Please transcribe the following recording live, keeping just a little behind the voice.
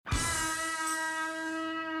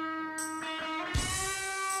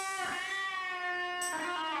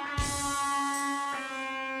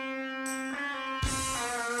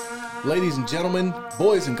Ladies and gentlemen,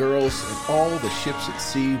 boys and girls, and all the ships at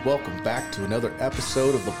sea, welcome back to another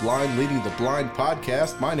episode of the Blind Leading the Blind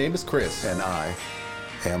podcast. My name is Chris. And I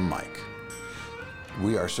am Mike.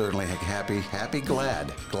 We are certainly happy, glad,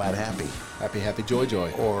 happy. Happy, joy.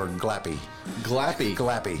 Or glappy.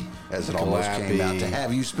 Glappy. As it almost came out. To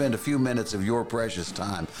have you spend a few minutes of your precious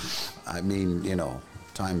time. I mean,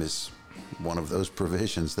 time is one of those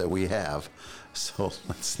provisions that we have. So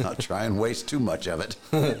let's not try and waste too much of it.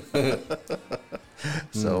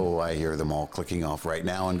 So I hear them all clicking off right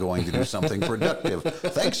now and going to do something productive.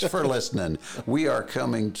 Thanks for listening. We are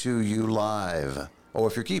coming to you live. Oh,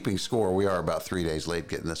 if you're keeping score, we are about 3 days late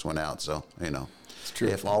getting this one out. So, It's true.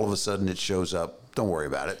 If all of a sudden it shows up, don't worry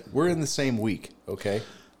about it. We're in the same week, okay?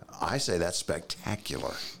 I say that's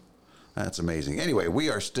spectacular. That's amazing. Anyway, we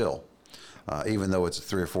are still, even though it's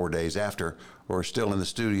 3 or 4 days after, we're still in the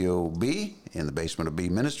Studio B, in the basement of B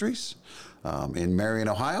Ministries, in Marion,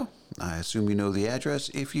 Ohio. I assume you know the address.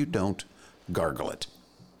 If you don't, gargle it.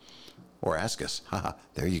 Or ask us. Haha,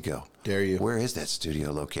 there you go. Dare you. Where is that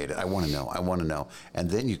studio located? I want to know. And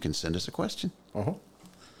then you can send us a question. Uh-huh.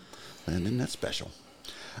 And then that's special.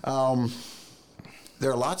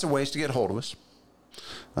 There are lots of ways to get a hold of us.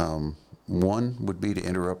 One would be to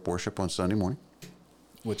interrupt worship on Sunday morning.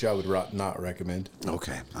 Which I would not recommend.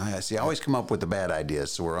 Okay. I always come up with the bad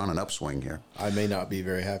ideas, so we're on an upswing here. I may not be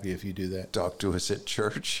very happy if you do that. Talk to us at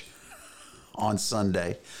church on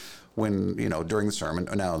Sunday when, during the sermon.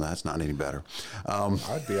 No, that's not any better.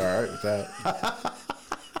 I'd be all right with that.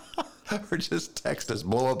 Or just text us,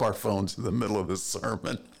 blow up our phones in the middle of the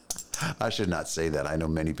sermon. I should not say that. I know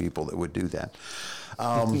many people that would do that.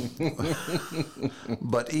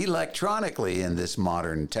 But electronically, in this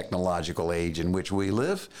modern technological age in which we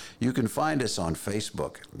live, you can find us on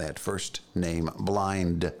Facebook. That first name,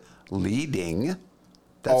 Blind Leading.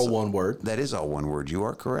 All one word. That is all one word. You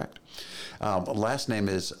are correct. Last name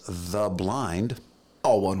is The Blind.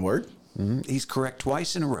 All one word. Mm-hmm. He's correct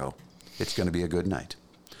twice in a row. It's going to be a good night.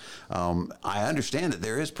 I understand that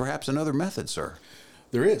there is perhaps another method, sir.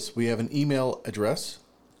 There is. We have an email address.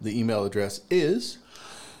 The email address is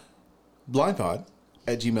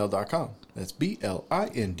blindpod@gmail.com. That's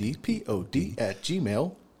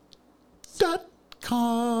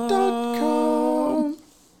blindpod@gmail.com.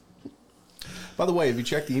 By the way, have you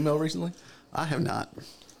checked the email recently? I have not.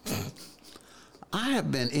 I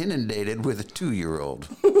have been inundated with a 2-year-old.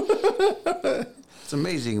 It's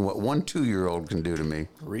amazing what one 2-year-old can do to me.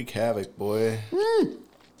 Wreak havoc, boy.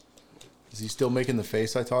 Is he still making the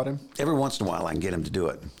face I taught him? Every once in a while, I can get him to do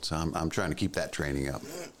it. So I'm trying to keep that training up.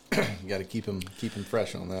 You got to keep him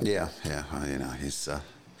fresh on that. Yeah.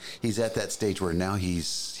 He's at that stage where now he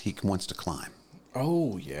wants to climb.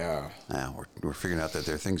 Oh yeah. We're figuring out that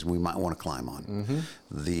there are things we might want to climb on. Mm-hmm.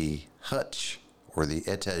 The hutch or the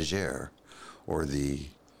etagere or the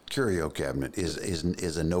curio cabinet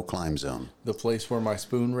is a no climb zone. The place where my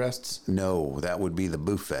spoon rests? No, that would be the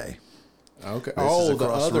buffet. Okay.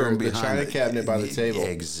 The china cabinet by the table.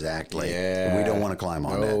 Exactly. Yeah. We don't want to climb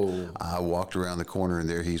on that. I walked around the corner and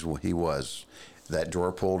there he was. That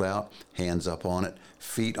drawer pulled out, hands up on it,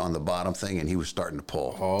 feet on the bottom thing, and he was starting to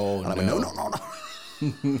pull. Oh, and I went, no.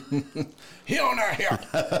 He on out here.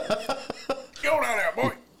 Get on out there,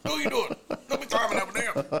 boy. What you doing? Don't be climbing up and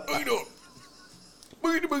down. What you doing?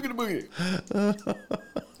 Boogie.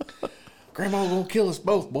 Grandma's gonna kill us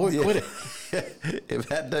both, boy. Yeah. Quit it. If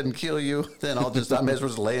that doesn't kill you, then I may as well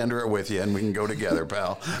just lay under it with you and we can go together,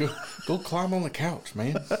 pal. Go climb on the couch,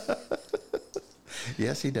 man.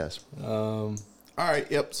 Yes, he does. All right,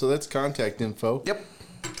 yep. So that's contact info. Yep.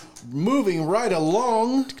 Moving right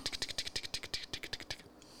along.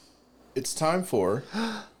 It's time for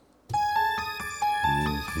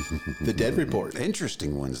the Dead Report.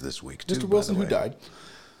 Interesting ones this week, too. Mr. Wilson, who died?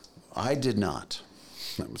 I did not.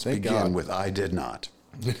 Let's begin God. with I did not.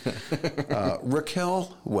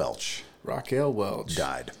 Raquel Welch.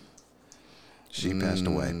 Died. She passed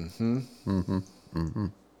away. Mm-hmm.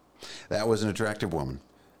 That was an attractive woman.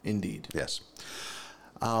 Indeed. Yes.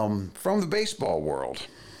 From the baseball world,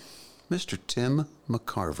 Mr. Tim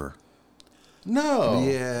McCarver. No.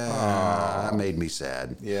 Yeah. That made me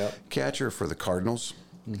sad. Yeah. Catcher for the Cardinals.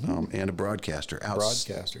 Mm-hmm. And a broadcaster.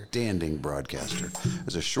 Outstanding broadcaster.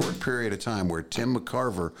 There's a short period of time where Tim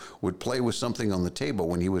McCarver would play with something on the table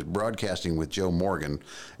when he was broadcasting with Joe Morgan,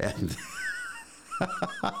 and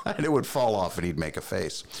and it would fall off and he'd make a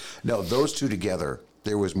face. No, those two together,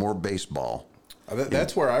 there was more baseball.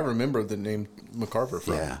 That's where I remember the name McCarver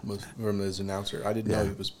from, Yeah. was from his announcer. I didn't know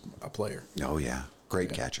he was a player. Oh, yeah.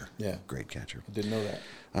 Great catcher. Yeah. Great catcher. I didn't know that.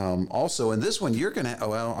 Also, in this one, you're going to...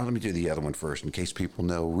 let me do the other one first in case people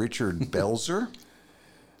know. Richard Belzer.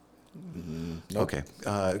 Nope. Okay.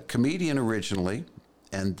 Comedian originally,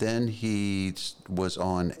 and then he was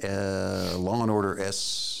on Law and Order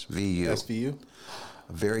SVU. SVU?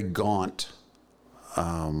 Very gaunt,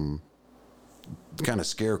 kind of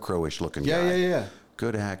scarecrowish looking guy. Yeah.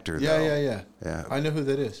 Good actor, though. Yeah. I know who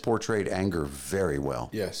that is. Portrayed anger very well.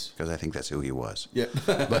 Yes. Because I think that's who he was. Yeah.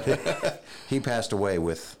 But he passed away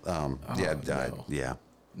with, died. No. Yeah.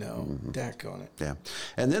 No, Dak on it. Yeah.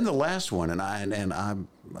 And then the last one, and I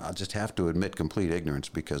just have to admit complete ignorance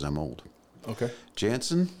because I'm old. Okay.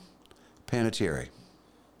 Jansen Panettiere.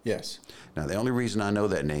 Yes. Now, the only reason I know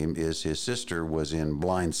that name is his sister was in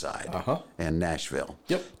Blindside and Nashville.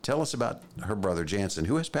 Yep. Tell us about her brother Jansen,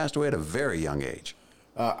 who has passed away at a very young age.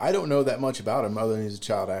 I don't know that much about him other than he's a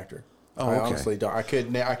child actor. Oh, I okay. honestly don't. I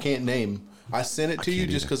can't name. I sent it to you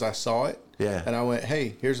just because I saw it. Yeah. And I went,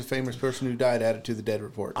 hey, here's a famous person who died, added to the dead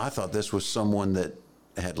report. I thought this was someone that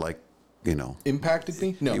had, like, impacted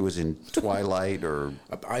me? No. He was in Twilight or...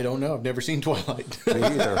 I don't know. I've never seen Twilight. Me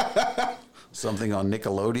either. Something on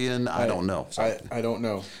Nickelodeon. I don't know. I don't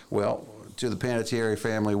know. Well, to the Panettiere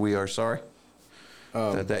family, we are sorry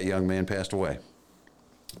that young man passed away.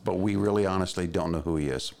 But we really honestly don't know who he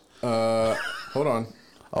is. Hold on.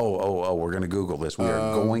 Oh, we're going to Google this. We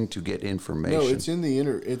are going to get information. No, it's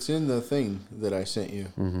in the thing that I sent you.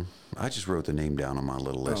 Mm-hmm. I just wrote the name down on my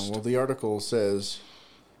little list. Well, the article says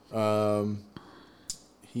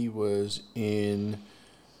he was in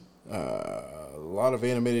a lot of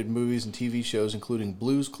animated movies and TV shows, including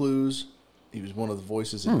Blue's Clues. He was one of the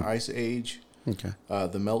voices in Ice Age. Okay.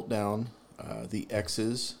 The Meltdown, The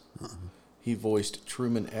X's. He voiced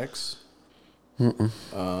Truman X.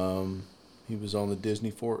 He was on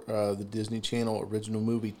the Disney Channel original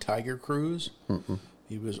movie Tiger Cruise.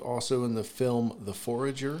 He was also in the film The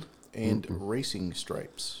Forager and Racing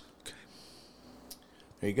Stripes. Okay.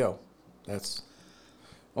 There you go. That's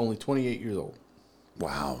only 28 years old.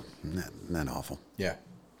 Wow. Isn't that awful? Yeah.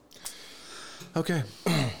 Okay.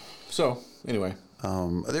 So, anyway.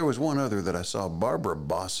 There was one other that I saw, Barbara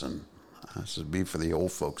Bosson. This would be for the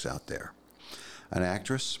old folks out there. An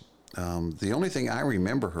actress. The only thing I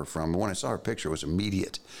remember her from, when I saw her picture, was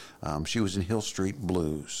immediate. She was in Hill Street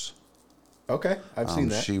Blues. Okay, I've seen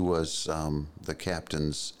that. She was the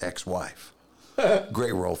captain's ex-wife.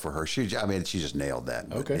 Great role for her. She just nailed that.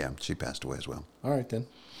 But Okay. Yeah, she passed away as well. All right, then.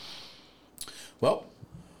 Well,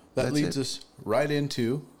 that leads us right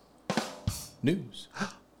into news.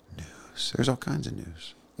 News. There's all kinds of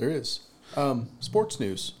news. There is. Sports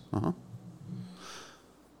news.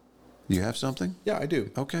 You have something? Yeah, I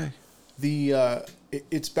do. Okay.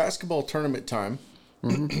 It's basketball tournament time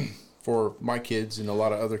for my kids and a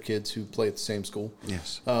lot of other kids who play at the same school.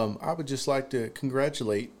 Yes. I would just like to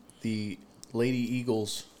congratulate the Lady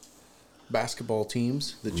Eagles basketball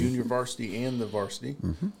teams, the junior varsity and the varsity.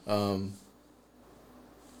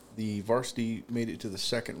 The varsity made it to the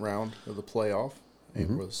second round of the playoff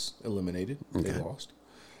and was eliminated. Okay. They lost.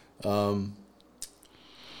 The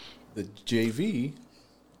JV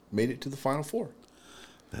made it to the Final Four.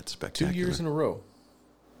 That's spectacular. 2 years in a row.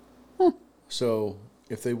 So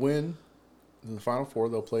if they win in the Final Four,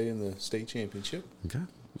 they'll play in the state championship. Okay.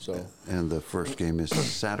 So and the first game is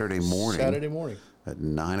Saturday morning. At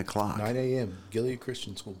 9 o'clock. 9 a.m. Gilead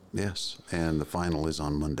Christian School. Yes, and the final is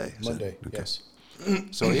on Monday. Okay. Yes.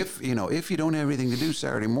 So if you don't have anything to do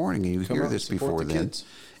Saturday morning and you hear this before then,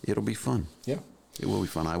 it'll be fun. Yeah. It will be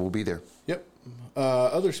fun. I will be there. Yep.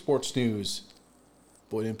 Other sports news.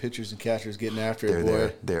 Boy, them pitchers and catchers getting after it,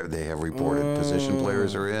 boy. They have reported position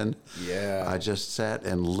players are in. Yeah. I just sat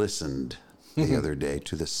and listened the other day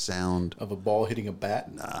to the sound of a ball hitting a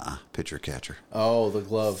bat. Pitcher catcher. Oh, the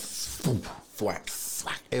glove. Thwack.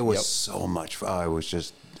 It was so much fun. I was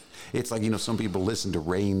just. It's like, some people listen to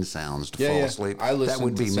rain sounds to fall asleep. I listen that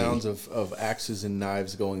would to be sounds me. of axes and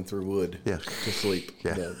knives going through wood to sleep.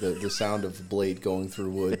 Yeah. The sound of a blade going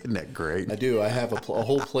through wood. Isn't that great? I do. I have a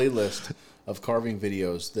whole playlist of carving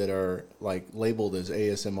videos that are like labeled as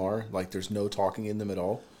ASMR. Like there's no talking in them at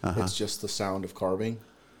all. It's just the sound of carving.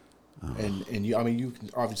 And you can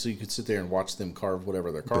obviously you could sit there and watch them carve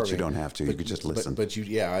whatever they're carving. But you don't have to. You could just listen. But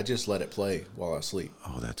I just let it play while I sleep.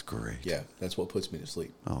 Oh, that's great. Yeah, that's what puts me to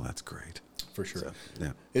sleep. Oh, that's great. For sure. So,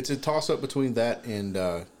 yeah. It's a toss-up between that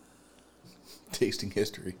and tasting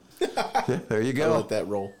history. Yeah, there you go. I'll let that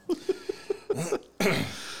roll.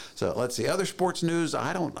 So let's see. Other sports news.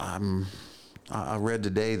 I read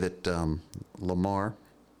today that Lamar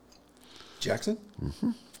Jackson.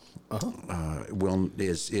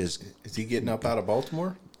 Is he getting up out of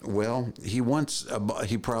Baltimore? Well, he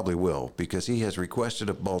probably will, because he has requested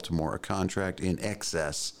of Baltimore a contract in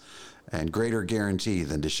excess and greater guarantee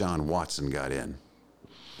than Deshaun Watson got in.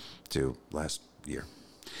 to last year.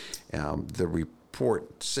 The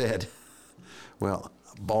report said, well,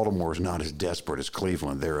 Baltimore's not as desperate as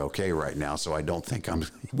Cleveland. They're okay right now, so I don't think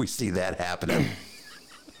we see that happening.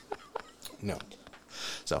 No.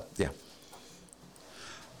 So, yeah.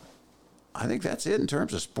 I think that's it in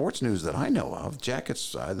terms of sports news that I know of.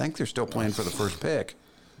 Jackets, I think they're still playing for the first pick.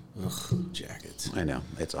 Ugh, Jackets. I know.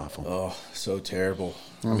 It's awful. Oh, so terrible.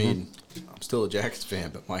 I mean, I'm still a Jackets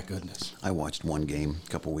fan, but my goodness. I watched one game a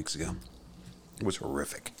couple weeks ago. It was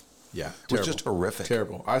horrific. Yeah, it was just horrific.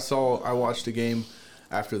 Terrible. I watched a game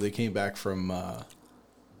after they came back from,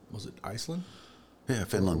 was it Iceland? Yeah,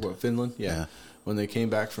 Finland. Finland, yeah. When they came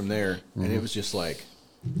back from there, and it was just like,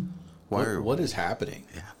 what is happening?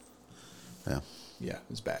 Yeah. Yeah. Yeah,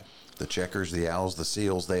 it's bad. The Checkers, the Owls, the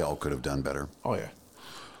Seals, they all could have done better. Oh, yeah.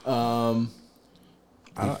 I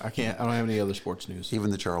don't have any other sports news. Even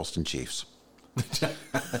the Charleston Chiefs.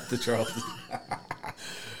 The Charleston.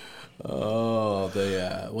 Oh,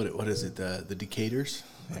 what is it? The Decatur's?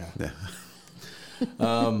 Yeah.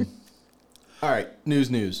 All right, news.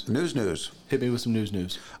 News. Hit me with some news.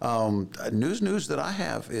 News that I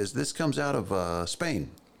have is this comes out of Spain.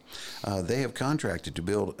 They have contracted to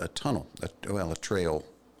build a tunnel, a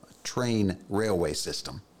train railway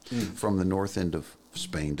system from the north end of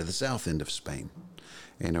Spain to the south end of Spain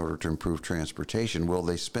in order to improve transportation. Well,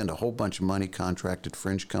 they spend a whole bunch of money, contracted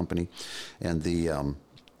French company, and the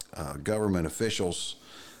government officials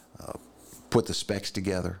put the specs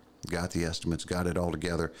together, got the estimates, got it all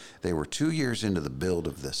together. They were 2 years into the build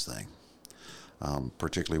of this thing,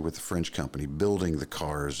 particularly with the French company building the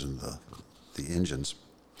cars and the engines.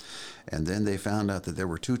 And then they found out that there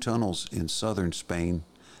were 2 tunnels in southern Spain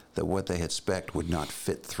that what they had spec'd would not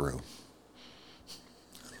fit through.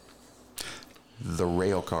 The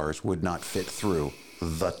rail cars would not fit through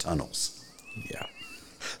the tunnels. Yeah.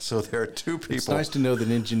 So there are 2 people. It's nice to know that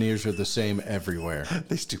engineers are the same everywhere.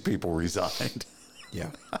 These 2 people resigned. Yeah.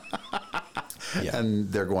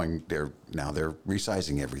 And they're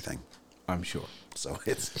resizing everything. I'm sure. So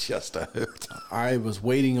it's just a hoot. I was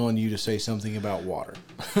waiting on you to say something about water.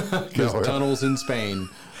 Because tunnels in Spain.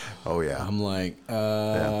 Oh, yeah. I'm like,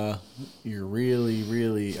 you're really,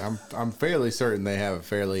 really, I'm fairly certain they have a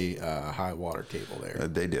fairly high water table there.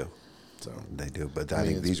 They do. So they do. But I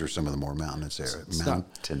think these are some of the more mountainous areas.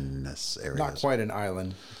 Not quite an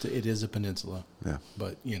island. It is a peninsula. Yeah.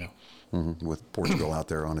 But, you know. Mm-hmm. With Portugal out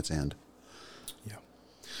there on its end. Yeah.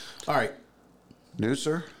 All right. News,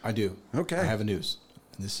 sir? I do. Okay. I have a news.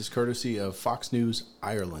 And this is courtesy of Fox News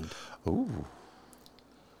Ireland. Ooh.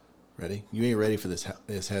 Ready? You ain't ready for this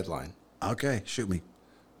headline. Okay, shoot me.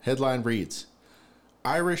 Headline reads,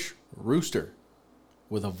 Irish rooster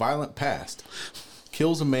with a violent past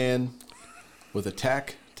kills a man with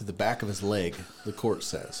attack to the back of his leg, the court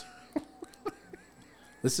says.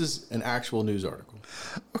 This is an actual news article.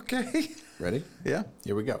 Okay. Ready? Yeah.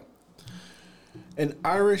 Here we go. An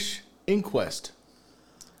Irish inquest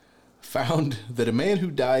found that a man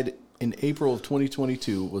who died in April of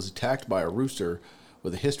 2022 was attacked by a rooster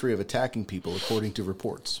with a history of attacking people, according to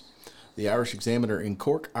reports. The Irish Examiner in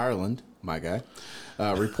Cork, Ireland, my guy,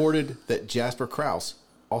 reported that Jasper Krause,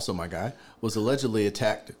 also my guy, was allegedly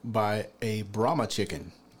attacked by a Brahma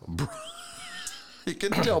chicken. You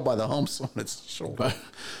can tell by the humps on its shoulder. But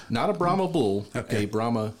not a Brahma bull, a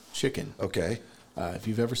Brahma chicken. Okay. If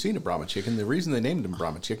you've ever seen a Brahma chicken, the reason they named them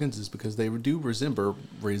Brahma chickens is because they do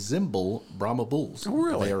resemble Brahma bulls. Oh,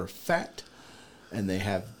 really? They are fat, and they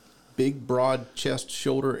have big, broad chest,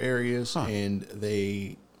 shoulder areas, and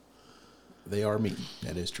they are meaty.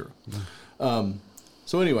 That is true.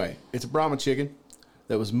 So anyway, it's a Brahma chicken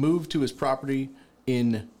that was moved to his property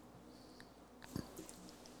in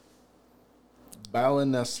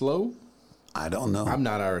Ballinasloe. I don't know. I'm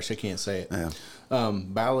not Irish. I can't say it. Yeah.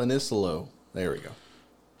 Ballinasloe. There we go.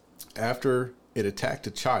 After it attacked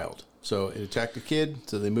a child. So it attacked a kid,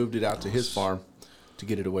 so they moved it out to his farm to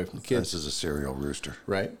get it away from the kids. This is a serial rooster.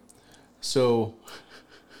 Right. So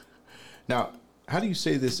now, how do you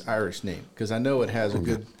say this Irish name? Because I know it has a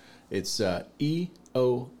good, it's E-O-I-N-E.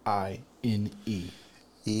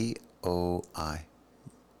 E-O-I-N-E.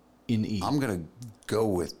 I'm going to go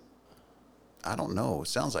with, I don't know. It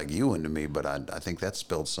sounds like Ewan to me, but I think that's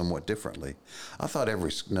spelled somewhat differently. I thought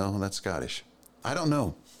no, that's Scottish. I don't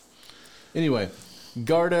know. Anyway,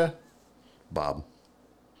 Garda Bob.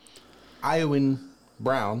 Iowan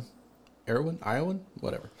Brown. Iowan?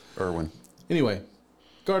 Whatever. Irwin. Anyway,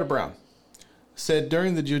 Garda Brown said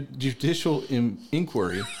during the judicial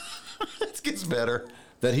inquiry It gets better.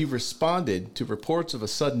 that he responded to reports of a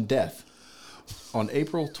sudden death on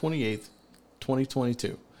April 28th,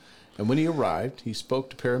 2022, And when he arrived, he spoke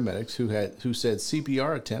to paramedics who said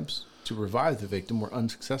CPR attempts to revive the victim were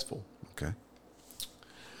unsuccessful. Okay.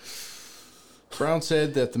 Brown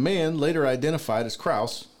said that the man, later identified as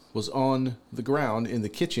Krause, was on the ground in the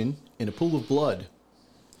kitchen in a pool of blood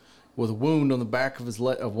with a wound on the back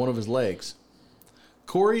of one of his legs.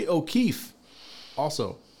 Corey O'Keefe,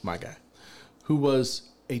 also my guy, who was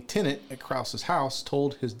a tenant at Krause's house,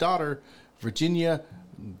 told his daughter, Virginia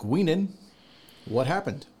Guinan, what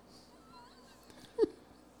happened.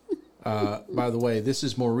 By the way, this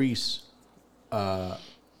is Maurice.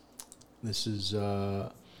 This is...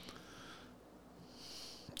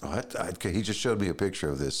 he just showed me a picture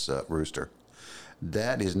of this rooster.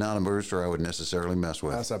 That is not a rooster I would necessarily mess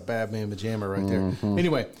with. That's a bad man pajama right there. Mm-hmm.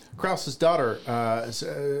 Anyway, Krause's daughter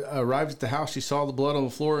arrived at the house. She saw the blood on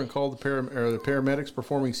the floor and called the paramedics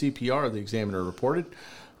performing CPR, the Examiner reported.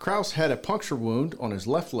 Krause had a puncture wound on his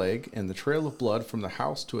left leg and the trail of blood from the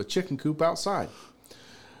house to a chicken coop outside.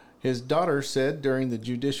 His daughter said during the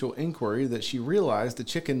judicial inquiry that she realized the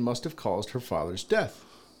chicken must have caused her father's death.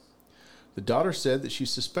 The daughter said that she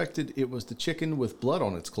suspected it was the chicken with blood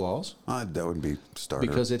on its claws. That would be starter.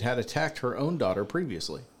 Because it had attacked her own daughter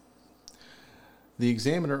previously. The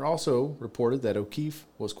Examiner also reported that O'Keefe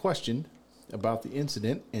was questioned about the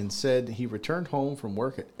incident and said he returned home from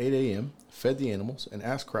work at 8 a.m., fed the animals, and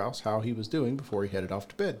asked Krause how he was doing before he headed off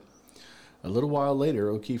to bed. A little while later,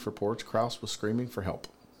 O'Keefe reports Krause was screaming for help.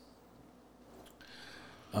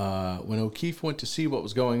 When O'Keefe went to see what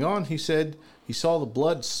was going on, he said he saw the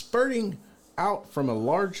blood spurting out from a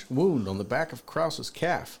large wound on the back of Krause's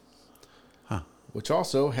calf, which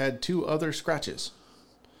also had 2 other scratches.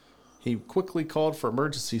 He quickly called for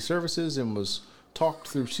emergency services and was talked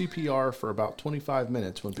through CPR for about 25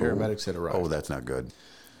 minutes when paramedics had arrived. Oh, that's not good.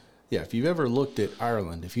 Yeah, if you've ever looked at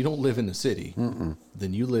Ireland, if you don't live in the city,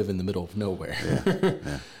 then you live in the middle of nowhere.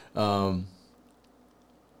 Yeah.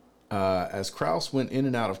 As Krause went in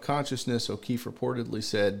and out of consciousness, O'Keefe reportedly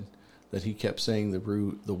said that he kept saying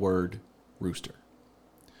the word rooster.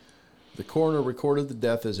 The coroner recorded the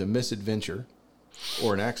death as a misadventure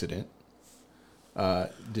or an accident,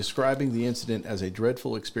 describing the incident as a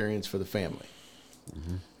dreadful experience for the family.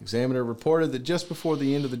 Mm-hmm. Examiner reported that just before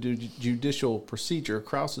the end of the judicial procedure,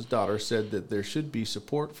 Krause's daughter said that there should be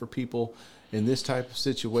support for people in this type of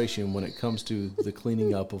situation when it comes to the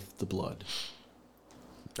cleaning up of the blood.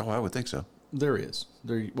 Oh, I would think so. There is.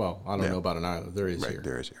 Well, I don't know about an island. There is here.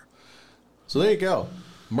 There is here. So there you go.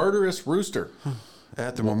 Murderous rooster.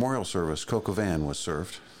 At the memorial service, coq au vin was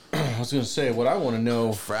served. I was going to say, what I want to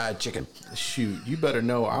know... Fried chicken. Shoot, you better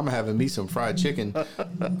know I'm having me some fried chicken.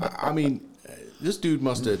 I mean, this dude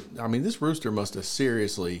must have... I mean, this rooster must have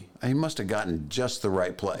seriously... He must have gotten just the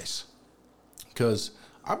right place. Because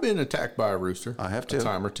I've been attacked by a rooster. I have too. A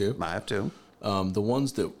time or two. I have too. The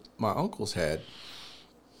ones that my uncles had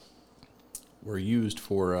were used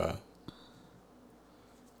for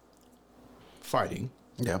fighting.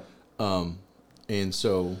 Yeah. And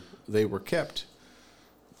so they were kept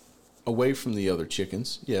away from the other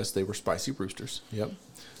chickens. Yes, they were spicy roosters. Yep.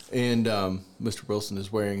 And Mr. Wilson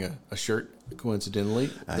is wearing a shirt,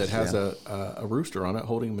 coincidentally, that has a rooster on it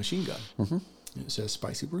holding a machine gun. Mm-hmm. It says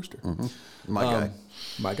spicy rooster. Mm-hmm.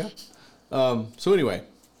 My guy. So anyway,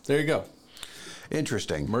 there you go.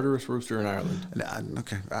 Interesting. Murderous rooster in Ireland.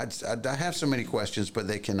 Okay. I have so many questions, but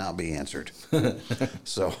they cannot be answered.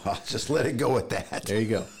 So I'll just let it go at that. There you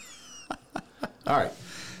go. All right.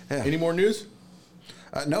 Yeah. Any more news?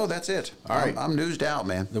 No, that's it. All right. I'm newsed out,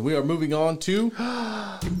 man. Then we are moving on to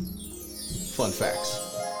fun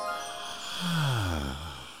facts.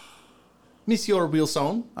 Monsieur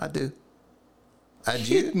Wilson. I do.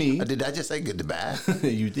 Hit me. Did I just say goodbye?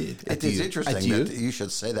 You did. It is interesting that you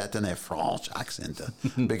should say that in a French accent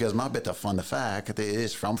because my bit of fun fact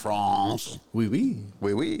is from France. Oui, oui.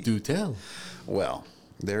 Oui, oui. Do tell. Well,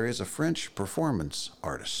 there is a French performance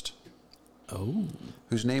artist. Oh.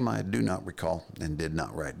 Whose name I do not recall and did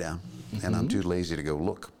not write down. Mm-hmm. And I'm too lazy to go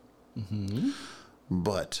look. Mm-hmm.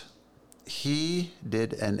 But he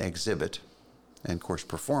did an exhibit. And, of course,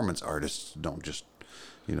 performance artists don't just,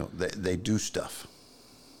 they do stuff.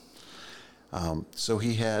 So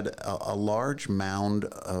he had a large mound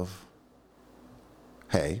of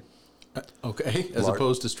hay. Okay, as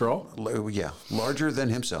opposed to straw? Yeah, larger than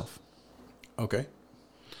himself. Okay.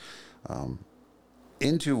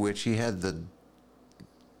 Into which he had the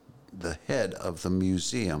head of the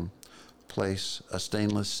museum place a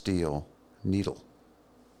stainless steel needle.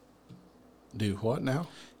 Do what now?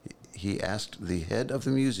 He asked the head of the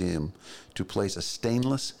museum to place a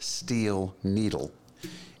stainless steel needle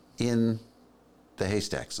in the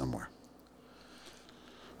haystack somewhere.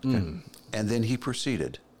 Okay. And then he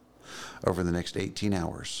proceeded over the next 18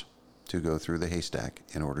 hours to go through the haystack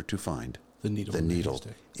in order to find the needle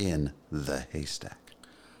in the haystack.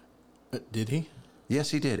 Did he?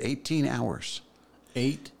 Yes, he did. 18 hours.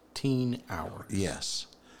 18 hours. Yes.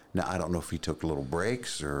 Now, I don't know if he took little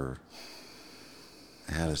breaks or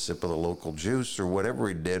had a sip of the local juice or whatever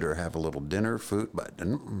he did, or have a little dinner, food, but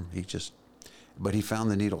he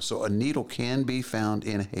found the needle. So a needle can be found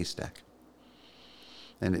in a haystack.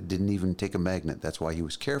 And it didn't even take a magnet. That's why he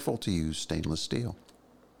was careful to use stainless steel,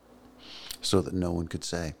 so that no one could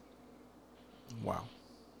say. Wow.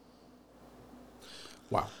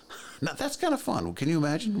 Now, that's kind of fun. Can you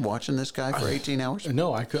imagine watching this guy for 18 hours?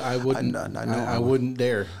 No, I wouldn't. I wouldn't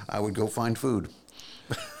dare. I would go find food.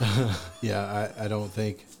 Yeah, I don't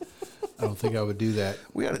think I would do that.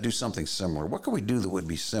 We ought to do something similar. What could we do that would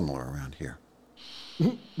be similar around here?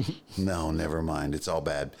 No, never mind. It's all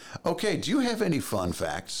bad. Okay, do you have any fun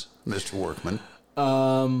facts, Mr. Workman?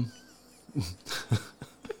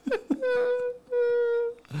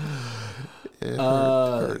 It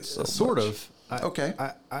hurts so sort much. of. Okay.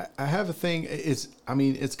 I have a thing. It's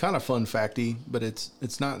kind of fun facty, but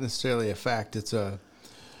it's not necessarily a fact.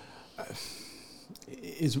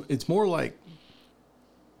 It's more like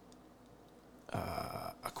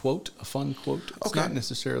a quote, a fun quote. It's not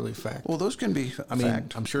necessarily a fact. Well, those can be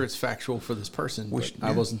fact. I'm sure it's factual for this person, but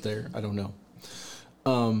I wasn't there. I don't know.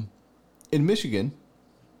 In Michigan,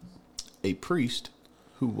 a priest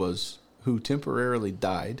who temporarily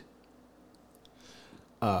died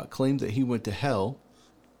claimed that he went to hell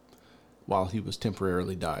while he was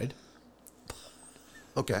temporarily died.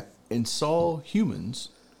 Okay. And saw humans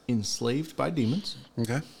enslaved by demons.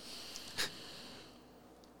 Okay.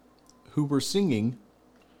 Who were singing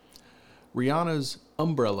Rihanna's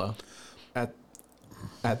Umbrella at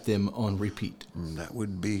them on repeat. That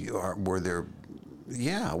would be, were there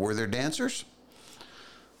dancers?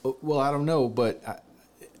 Well, I don't know, but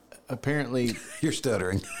apparently... You're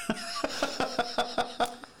stuttering.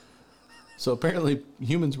 So apparently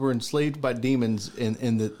humans were enslaved by demons,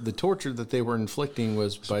 and the torture that they were inflicting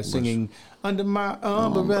was by singing, "Under my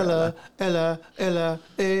umbrella, Ella, Ella,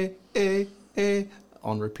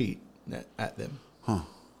 on repeat at them. Huh.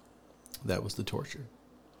 That was the torture.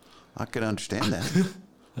 I could understand that.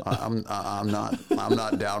 I'm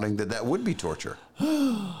not doubting that would be torture.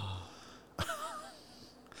 No,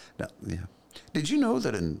 yeah. Did you know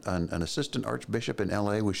that an assistant archbishop in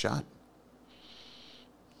L.A. was shot?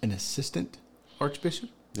 An assistant archbishop?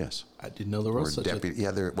 Yes. I didn't know there was such a... Yeah,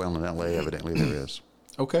 in L.A. evidently there is.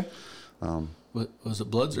 Okay. Was it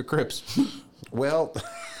Bloods or Crips? Well,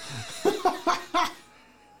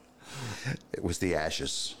 it was the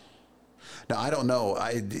ashes. Now, I don't know.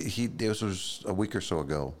 This was a week or so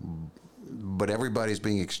ago, but everybody's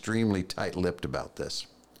being extremely tight-lipped about this.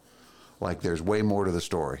 Like, there's way more to the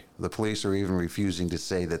story. The police are even refusing to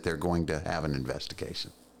say that they're going to have an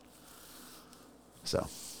investigation. So,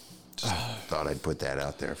 just thought I'd put that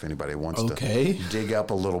out there if anybody wants to dig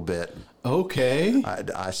up a little bit. Okay.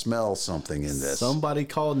 I smell something in this. Somebody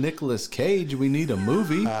call Nicolas Cage. We need a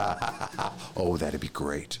movie. Oh, that'd be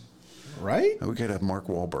great. Right? We could have Mark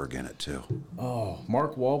Wahlberg in it, too. Oh,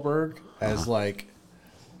 Mark Wahlberg as like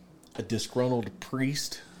a disgruntled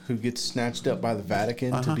priest who gets snatched up by the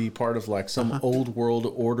Vatican to be part of like some old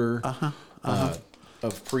world order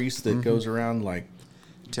of priests that goes around like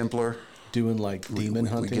Templar. Doing like demon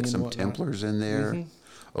hunting. We get some and Templars in there.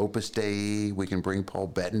 Opus Dei. We can bring Paul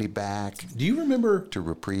Bettany back. Do you remember to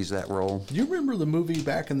reprise that role? Do you remember the movie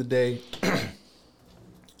back in the day?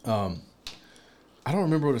 I don't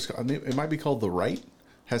remember what it's called. It might be called The Rite.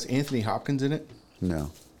 Has Anthony Hopkins in it?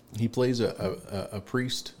 No. He plays a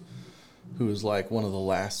priest who is like one of the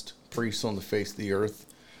last priests on the face of the earth,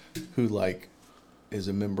 who like is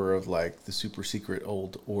a member of like the super secret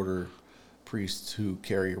old order priests who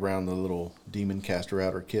carry around the little demon caster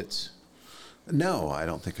outer kits. No, I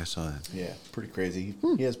don't think I saw that. Yeah, pretty crazy.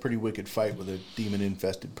 He has a pretty wicked fight with a demon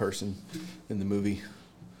infested person in the movie.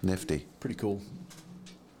 Nifty. Pretty cool.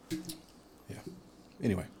 Yeah.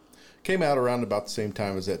 Anyway, came out around about the same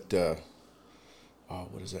time as that.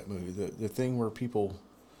 What is that movie? The thing where people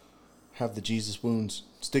have the Jesus wounds.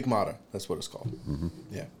 Stigmata. That's what it's called. Mm-hmm.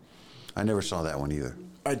 Yeah. I never saw that one either.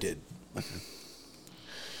 I did.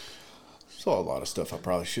 Saw a lot of stuff I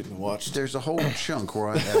probably shouldn't have watched. There's a whole chunk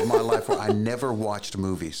of my life where I never watched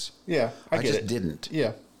movies. Yeah, I just didn't.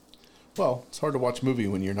 Yeah. Well, it's hard to watch a movie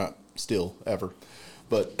when you're not still, ever.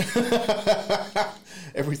 But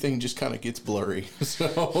everything just kind of gets blurry.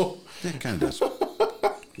 So it kind of does.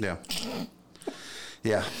 Yeah.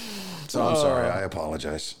 Yeah. So I'm sorry. I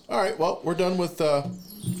apologize. All right. Well, we're done with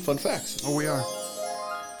fun facts. Oh, we are.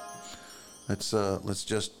 Let's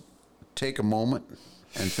just take a moment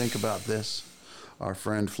and think about this? Our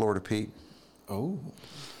friend Florida Pete. Oh.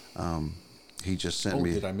 He just sent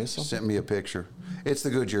me. Did I miss something? Sent me a picture. It's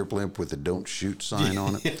the Goodyear blimp with the "Don't Shoot" sign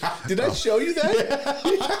on it. Did I show you that?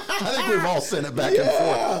 I think we've all sent it back and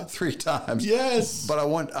forth 3 times. Yes. But I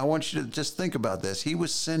want you to just think about this. He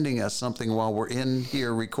was sending us something while we're in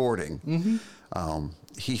here recording. Mm-hmm.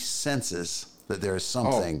 He senses that there is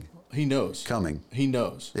something. He knows coming. He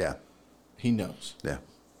knows. Yeah. He knows. Yeah.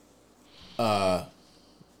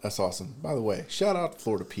 That's awesome. By the way, shout out to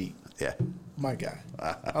Florida Pete. Yeah. My guy.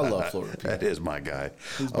 I love Florida Pete. That is my guy.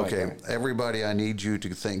 He's my guy. Everybody, I need you to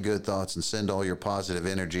think good thoughts and send all your positive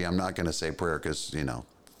energy. I'm not going to say prayer because, the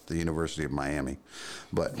University of Miami.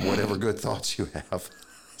 But whatever good thoughts you have.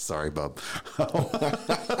 Sorry, bub.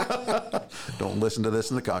 Don't listen to this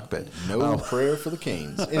in the cockpit. No prayer for the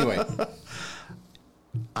Canes. Anyway.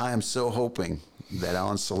 I am so hoping that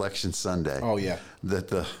on Selection Sunday, that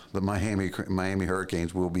the Miami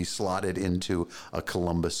Hurricanes will be slotted into a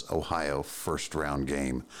Columbus, Ohio first-round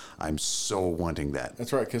game. I'm so wanting that.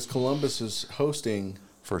 That's right, because Columbus is hosting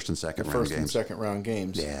first and second round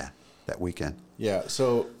games. Yeah, that weekend. Yeah,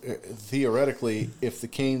 so theoretically, if the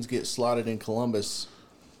Canes get slotted in Columbus,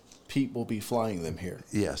 Pete will be flying them here.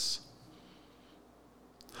 Yes.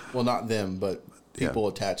 Well, not them, but people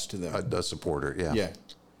attached to them. A supporter, yeah. Yeah.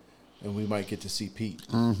 And we might get to see Pete.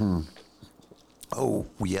 Mm-hmm. Oh,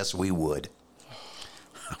 yes, we would.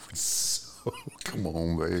 Come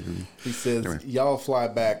on, baby. He says, y'all fly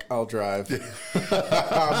back, I'll drive.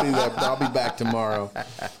 I'll be back tomorrow.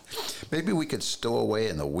 Maybe we could stow away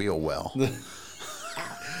in the wheel well.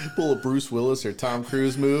 Pull a Bruce Willis or Tom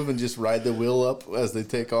Cruise move and just ride the wheel up as they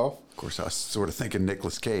take off. Of course, I was sort of thinking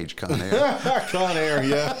Nicolas Cage, Con Air. Con Air,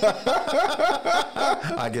 yeah.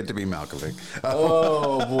 I get to be Malkovich.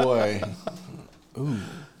 Oh, boy. Ooh,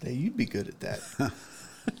 you'd be good at that.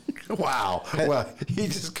 Wow. Well, he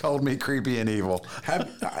just called me creepy and evil.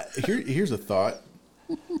 Here's a thought.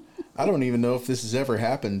 I don't even know if this has ever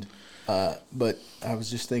happened, but I was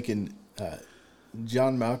just thinking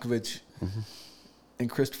John Malkovich and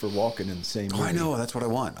Christopher Walken in the same movie. Oh, I know. That's what I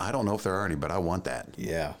want. I don't know if there are any, but I want that.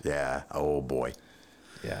 Yeah. Yeah. Oh, boy.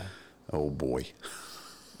 Yeah. Oh, boy.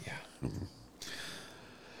 Yeah.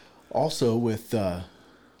 Also with...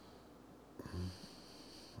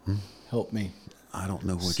 help me. I don't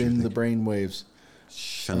know what Send the brainwaves.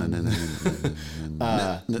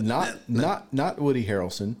 Not Woody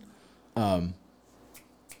Harrelson.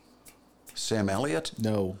 Sam Elliott?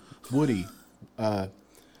 No, Woody.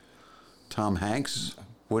 Tom Hanks?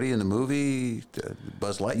 Woody in the movie?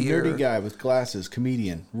 Buzz Lightyear? Nerdy guy with glasses,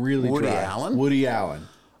 comedian. Really Woody dry. Allen? Woody Allen.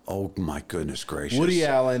 Oh, my goodness gracious. Woody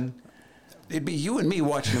Allen. It'd be you and me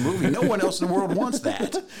watching a movie. No one else in the world wants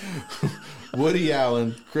that. Woody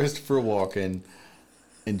Allen, Christopher Walken,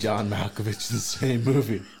 and John Malkovich in the same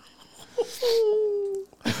movie.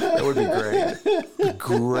 That would be great.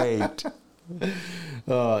 Great.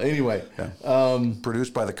 Anyway. Yeah.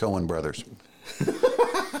 Produced by the Coen brothers.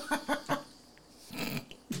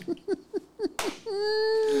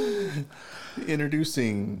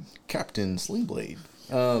 Introducing Captain Slingblade.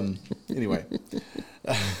 Anyway.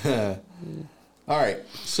 All right.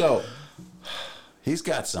 So he's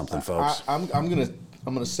got something, folks. I'm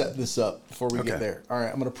gonna set this up before we get there. All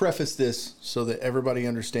right. I'm gonna preface this so that everybody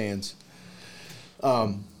understands.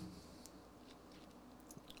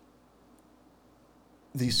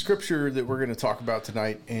 The scripture that we're going to talk about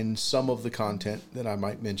tonight and some of the content that I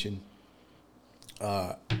might mention,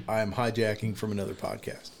 I am hijacking from another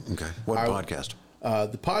podcast. Okay. What podcast?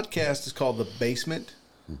 The podcast is called The Basement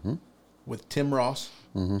with Tim Ross.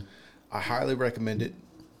 Mm-hmm. I highly recommend it.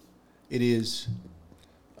 It is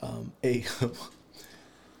it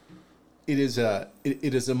is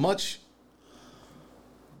a much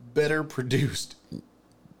better produced.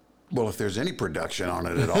 Well, if there's any production on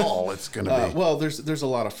it at all, it's going to be. Well, there's a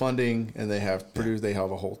lot of funding, and they have produced. They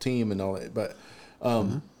have a whole team and all that. But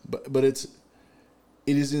it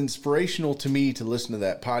is inspirational to me to listen to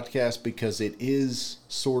that podcast because it is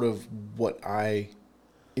sort of what I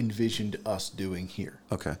envisioned us doing here.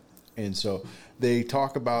 Okay. And so they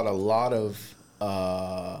talk about a lot of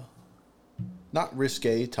not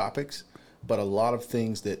risque topics, but a lot of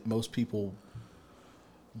things that most people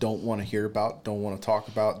don't want to hear about, don't want to talk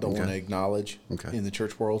about, don't want to acknowledge in the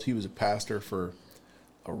church world. He was a pastor for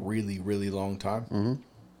a really, really long time. Mm-hmm.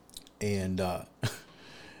 And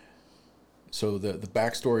so the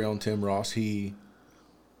backstory on Tim Ross, he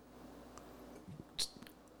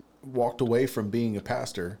walked away from being a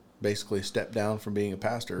pastor, basically stepped down from being a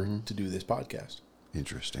pastor to do this podcast.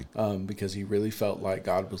 Interesting. Because he really felt like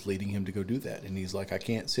God was leading him to go do that. And he's like, I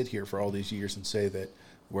can't sit here for all these years and say that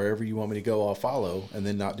wherever you want me to go, I'll follow, and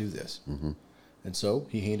then not do this. Mm-hmm. And so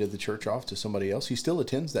he handed the church off to somebody else. He still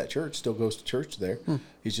attends that church, still goes to church there.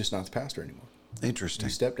 He's just not the pastor anymore. Interesting.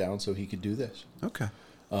 He stepped down so he could do this. Okay.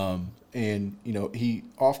 And, you know, he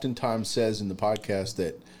oftentimes says in the podcast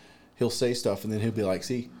that he'll say stuff and then he'll be like,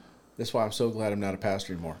 see, that's why I'm so glad I'm not a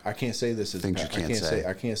pastor anymore. I can't say this as Things you can't say.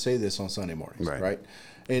 I can't say this on Sunday mornings, Right. right?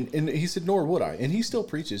 And he said, nor would I. And he still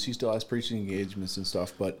preaches. He still has preaching engagements and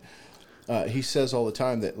stuff. But he says all the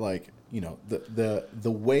time that, like, you know,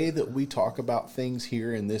 the way that we talk about things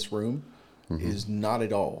here in this room is not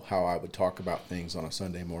at all how I would talk about things on a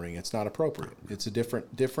Sunday morning. It's not appropriate. It's a different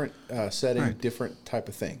setting, Right. different type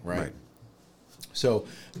of thing, right? Right. So,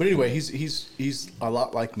 but anyway, he's a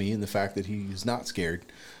lot like me in the fact that he's not scared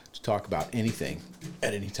to talk about anything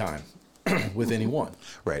at any time with anyone.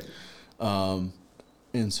 Right. And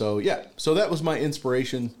so, yeah, so that was my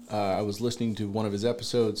inspiration. I was listening to one of his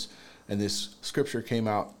episodes, and this scripture came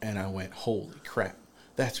out, and I went, holy crap,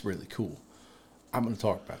 that's really cool. I'm going to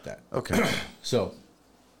talk about that. Okay. So,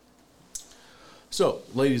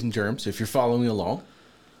 ladies and germs, if you're following along,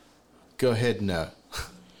 go ahead and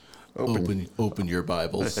open your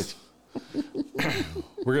Bibles.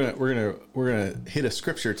 We're gonna hit a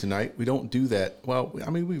scripture tonight. We don't do that. Well, I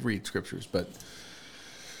mean, we read scriptures, but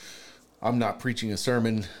I'm not preaching a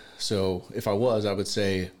sermon. So if I was, I would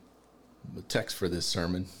say the text for this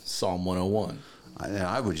sermon, Psalm 101.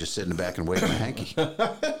 I would just sit in the back and wave my hanky.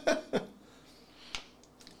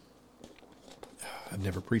 I've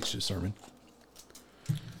never preached a sermon,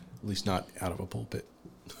 at least not out of a pulpit.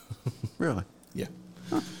 Really? Yeah.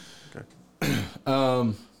 Huh. Okay.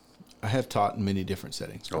 I have taught in many different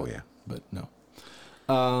settings. Oh, yeah. But no.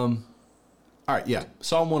 All right, yeah.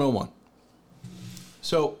 Psalm 101.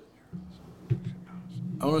 So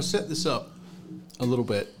I want to set this up a little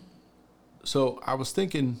bit. So I was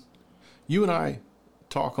thinking, you and I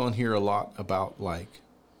talk on here a lot about, like,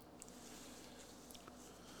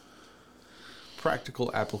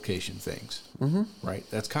 practical application things, right?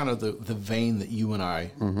 That's kind of the vein that you and I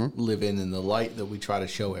live in, and the light that we try to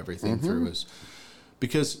show everything through is,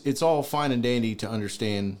 because it's all fine and dandy to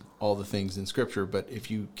understand all the things in Scripture, but if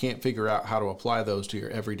you can't figure out how to apply those to your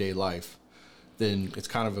everyday life, then it's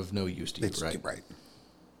kind of no use to you, right? Right.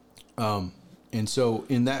 And so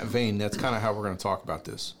in that vein, that's kind of how we're going to talk about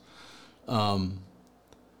this. I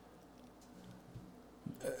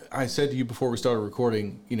said to you before we started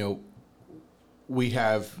recording, you know, we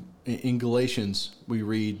have, in Galatians, we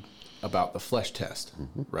read about the flesh test,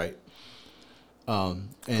 right?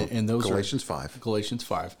 And those Galatians are 5. Galatians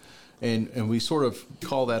 5. And we sort of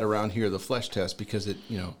call that around here the flesh test because it,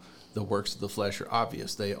 you know, the works of the flesh are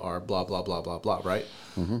obvious. They are blah, blah, blah, blah, blah, right?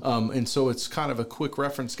 And so it's kind of a quick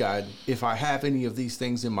reference guide. If I have any of these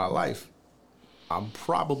things in my life, I'm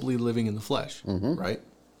probably living in the flesh, right?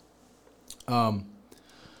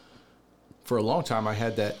 For a long time, I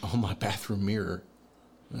had that on my bathroom mirror.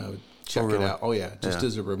 I would check it out. Oh, yeah, just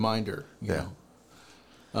as a reminder, you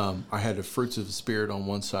know. I had the fruits of the Spirit on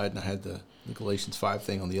one side, and I had the Galatians 5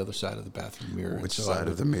 thing on the other side of the bathroom mirror. Which side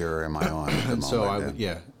of the mirror am I on? At the and so I moment,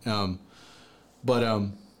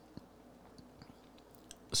 would,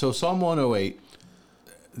 so Psalm 108,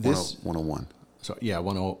 this 101. So yeah,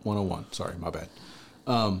 101. Sorry, my bad.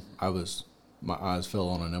 My eyes fell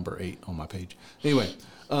on a number 8 on my page. Anyway,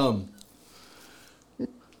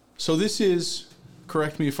 so this is,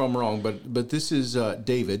 correct me if I'm wrong, but this is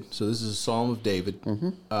David. So this is a Psalm of David,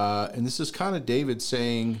 and this is kind of David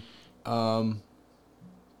saying,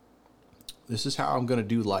 "This is how I'm going to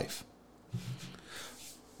do life.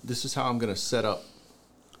 This is how I'm going to set up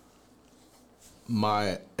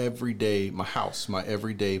my house, my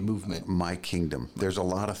everyday movement, my kingdom." There's a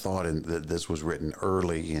lot of thought in that. This was written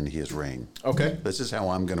early in his reign. Okay, this is how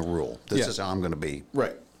I'm going to rule. This is how I'm going to be.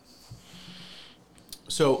 Right.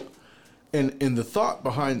 So, and the thought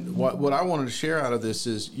behind what I wanted to share out of this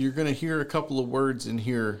is you're going to hear a couple of words in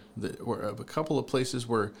here or a couple of places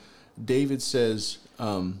where David says,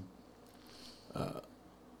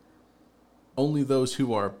 "Only those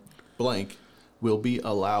who are blank will be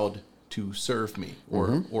allowed to serve me,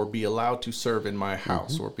 or be allowed to serve in my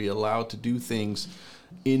house, or be allowed to do things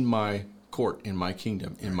in my court, in my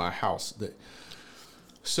kingdom, in my house."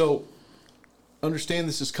 So understand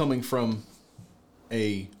this is coming from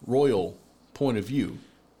a royal point of view,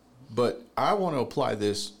 but I want to apply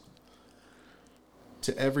this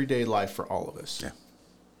to everyday life for all of us. Yeah.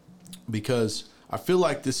 Because I feel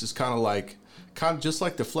like this is kind of just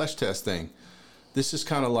like the flesh test thing. This is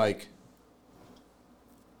kind of like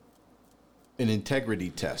an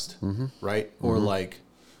integrity test, right? Or like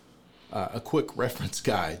a quick reference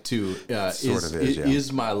guide to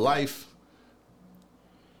is my life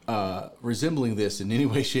resembling this in any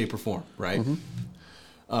way, shape, or form, right?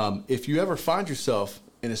 If you ever find yourself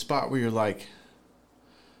in a spot where you're like,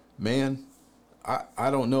 man,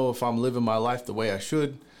 I don't know if I'm living my life the way I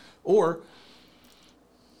should, or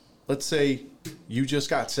let's say you just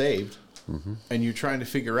got saved and you're trying to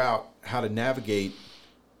figure out how to navigate,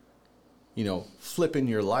 flipping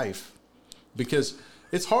your life, because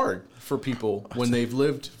it's hard for people when they've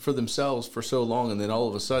lived for themselves for so long and then all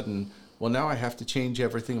of a sudden, well, now I have to change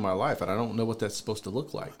everything in my life and I don't know what that's supposed to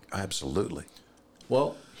look like. Absolutely.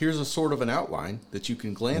 Well, here's a sort of an outline that you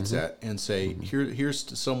can glance at and say,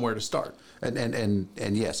 here's somewhere to start. And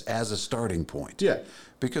yes, as a starting point. Yeah.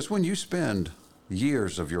 Because when you spend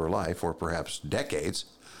years of your life, or perhaps decades,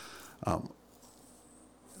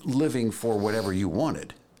 living for whatever you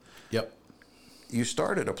wanted. Yep. You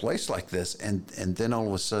start at a place like this, and then all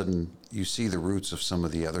of a sudden you see the roots of some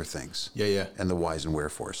of the other things. Yeah. And the whys and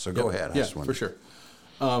wherefores. So go ahead. For sure.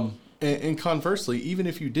 And conversely, even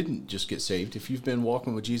if you didn't just get saved, if you've been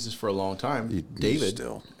walking with Jesus for a long time, David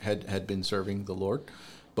had been serving the Lord,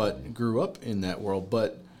 but grew up in that world.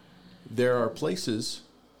 But there are places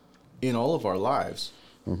in all of our lives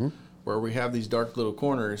where we have these dark little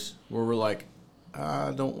corners where we're like,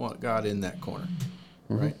 I don't want God in that corner,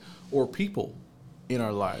 right? Or people in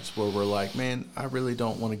our lives where we're like, man, I really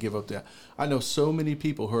don't want to give up that. I know so many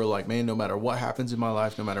people who are like, man, no matter what happens in my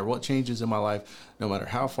life, no matter what changes in my life, no matter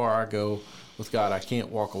how far I go with God, I can't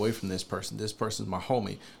walk away from this person. This person's my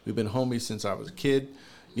homie. We've been homies since I was a kid.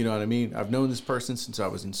 You know what I mean? I've known this person since I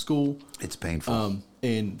was in school. It's painful.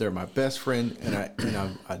 And they're my best friend, and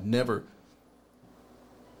I never.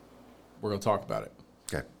 We're going to talk about it.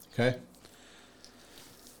 Okay.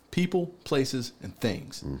 People, places, and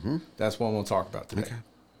things. That's what I want to talk about today. Okay.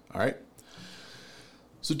 All right.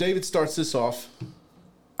 So David starts this off.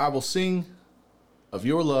 I will sing of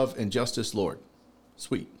your love and justice, Lord.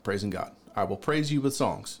 Sweet, praising God. I will praise you with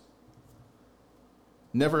songs.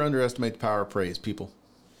 Never underestimate the power of praise, people.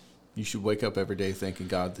 You should wake up every day thanking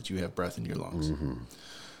God that you have breath in your lungs.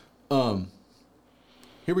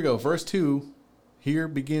 Here we go. Verse 2. Here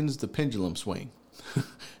begins the pendulum swing.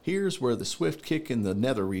 Here's where the swift kick in the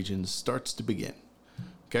nether regions starts to begin.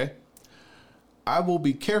 Okay? I will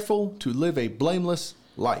be careful to live a blameless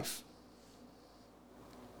life.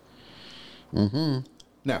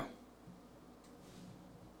 Now,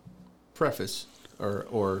 preface,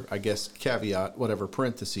 or I guess caveat, whatever,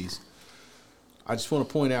 parentheses. I just want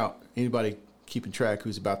to point out, anybody keeping track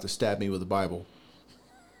who's about to stab me with a Bible,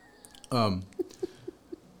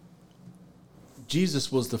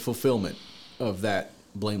 Jesus was the fulfillment of that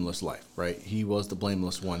blameless life, right? He was the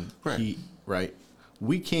blameless one. Right.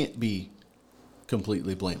 We can't be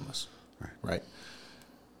completely blameless, right?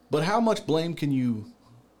 But how much blame can you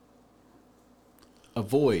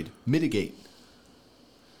avoid, mitigate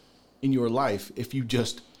in your life if you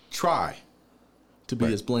just try to be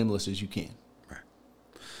as blameless as you can?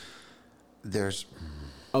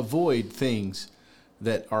 Avoid things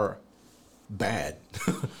that are bad,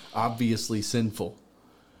 obviously sinful.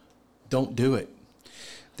 Don't do it.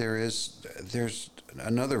 There's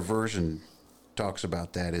another version talks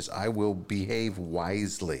about that is I will behave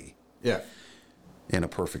wisely. Yeah. In a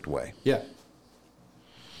perfect way. Yeah.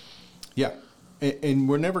 Yeah. And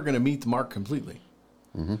we're never going to meet the mark completely.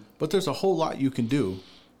 But there's a whole lot you can do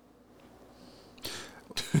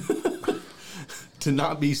to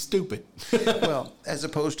not be stupid. Well, as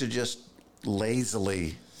opposed to just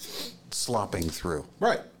lazily slopping through.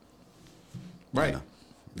 Right.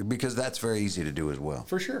 Because that's very easy to do as well.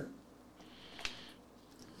 For sure.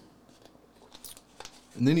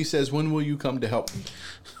 And then he says, when will you come to help me?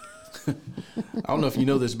 I don't know if you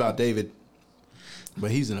know this about David,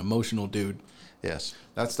 but he's an emotional dude. Yes.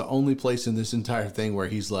 That's the only place in this entire thing where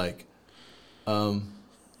he's like, I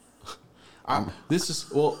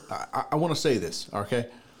want to say this, okay?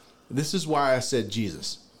 This is why I said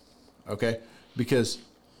Jesus, okay? Because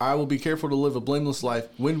I will be careful to live a blameless life.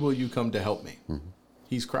 When will you come to help me?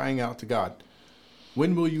 He's crying out to God.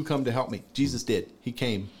 When will you come to help me? Jesus did. He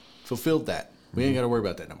came, fulfilled that. We ain't got to worry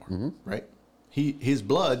about that no more, right? His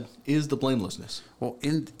blood is the blamelessness. Well,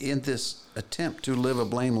 in this attempt to live a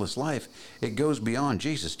blameless life, it goes beyond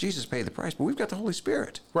Jesus. Jesus paid the price, but we've got the Holy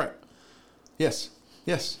Spirit. Right. Yes.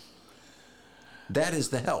 That is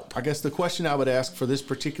the help. I guess the question I would ask for this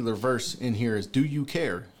particular verse in here is, do you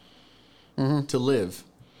care to live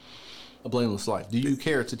a blameless life? Do you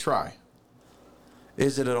care to try?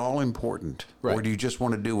 Is it at all important? Right. Or do you just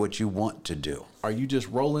want to do what you want to do? Are you just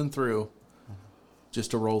rolling through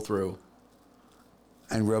just to roll through?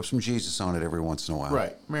 And rub some Jesus on it every once in a while.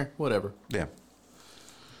 Right. Meh, whatever. Yeah.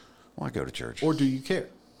 Well, I go to church. Or do you care?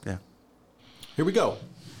 Yeah. Here we go.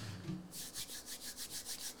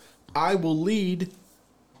 I will lead.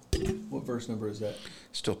 What verse number is that?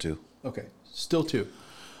 Still 2. Okay. Still 2.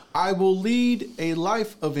 I will lead a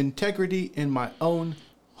life of integrity in my own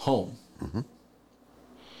home. Mm-hmm.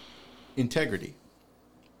 Integrity.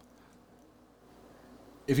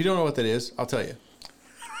 If you don't know what that is, I'll tell you.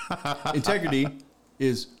 Integrity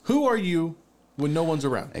is who are you when no one's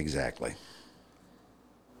around? Exactly.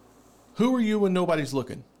 Who are you when nobody's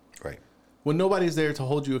looking? Right. When nobody's there to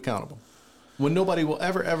hold you accountable. When nobody will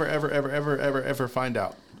ever find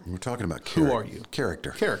out. We're talking about who are you?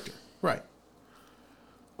 Character. Character. Right.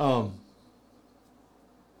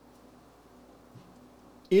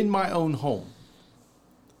 In my own home,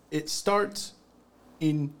 it starts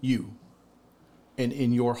in you and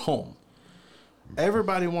in your home.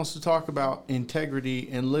 Everybody wants to talk about integrity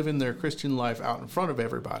and living their Christian life out in front of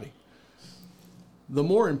everybody. The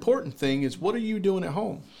more important thing is, what are you doing at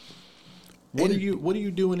home? What are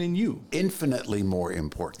you doing in you? Infinitely more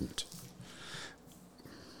important.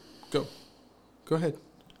 Go ahead.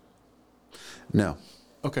 No.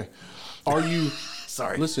 Okay. Are you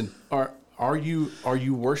Sorry. Listen, are you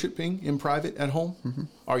worshiping in private at home? Mm-hmm.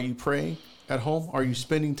 Are you praying at home? Are you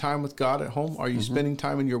spending time with God at home? Are you mm-hmm. spending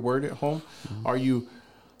time in your word at home? Mm-hmm. Are you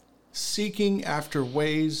seeking after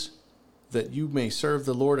ways that you may serve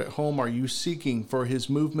the Lord at home? Are you seeking for his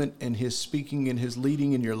movement and his speaking and his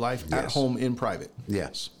leading in your life yes. at home in private?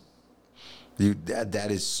 Yes.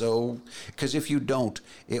 That is so, because if you don't,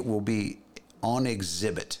 it will be on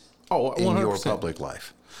exhibit in your public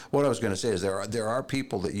life. What I was going to say is there are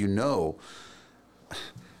people that you know,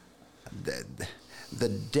 the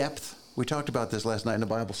depth, we talked about this last night in a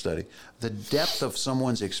Bible study, the depth of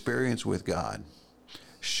someone's experience with God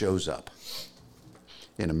shows up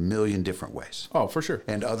in a million different ways. Oh, for sure.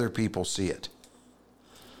 And other people see it.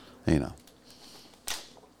 You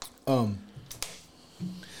know.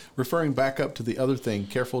 Referring back up to the other thing,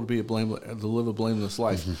 careful to live a blameless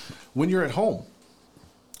life. Mm-hmm. When you're at home,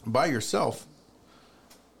 by yourself,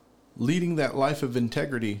 leading that life of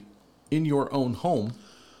integrity in your own home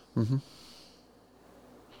mm-hmm.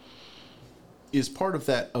 is part of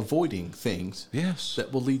that avoiding things yes.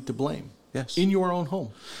 that will lead to blame. Yes. In your own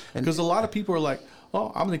home. Because a lot of people are like,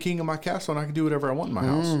 oh, I'm the king of my castle and I can do whatever I want in my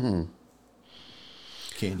house. Mm-hmm.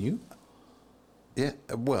 Can you? Yeah,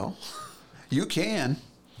 well, you can,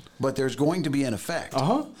 but there's going to be an effect.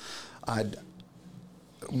 Uh-huh.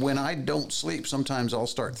 When I don't sleep, sometimes I'll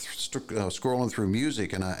start scrolling through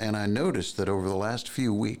music, and I noticed that over the last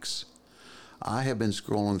few weeks, I have been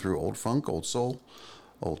scrolling through old funk, old soul,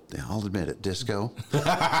 I'll admit it, disco.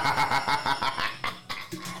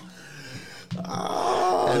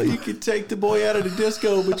 Oh, you can take the boy out of the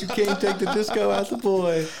disco, but you can't take the disco out the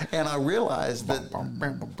boy. And I realized that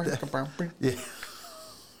yeah,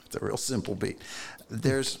 it's a real simple beat.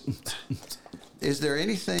 Is there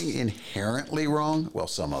anything inherently wrong? Well,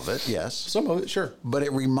 some of it, yes. Some of it, sure. But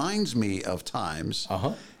it reminds me of times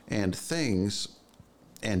and things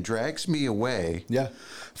and drags me away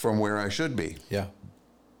from where I should be. Yeah.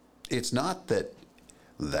 It's not that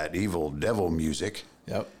evil devil music.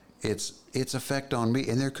 Yep. Its effect on me,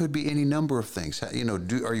 and there could be any number of things. You know,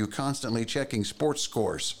 are you constantly checking sports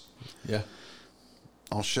scores? Yeah.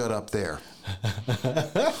 I'll shut up there.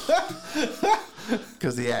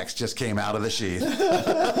 Because the axe just came out of the sheath.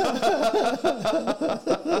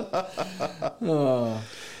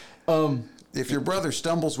 If your brother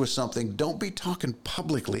stumbles with something, don't be talking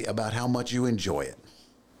publicly about how much you enjoy it.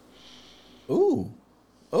 Ooh.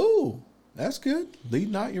 That's good. Lead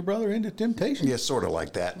not your brother into temptation. Yeah, sort of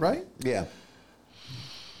like that. Right? Yeah.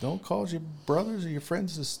 Don't cause your brothers or your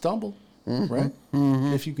friends to stumble. Mm-hmm. Right?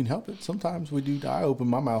 Mm-hmm. If you can help it. Sometimes we do. I open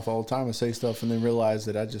my mouth all the time and say stuff and then realize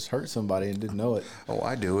that I just hurt somebody and didn't know it. Oh,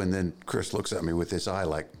 I do. And then Chris looks at me with this eye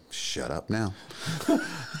like, shut up now.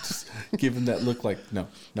 Just give him that look like, no,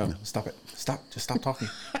 stop it. Stop. Just stop talking.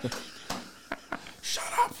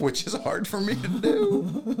 Shut up. Which is hard for me to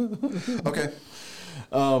do. Okay.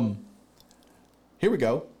 Here we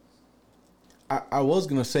go. I was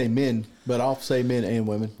going to say men, but I'll say men and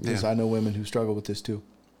women because I know women who struggle with this too.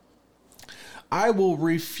 I will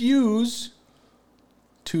refuse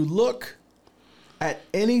to look at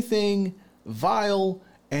anything vile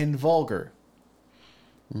and vulgar.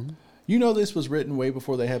 Mm-hmm. You know this was written way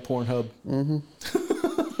before they had Pornhub. Mm-hmm.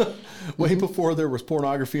 Way before there was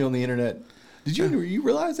pornography on the internet. Did you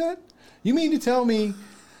realize that? You mean to tell me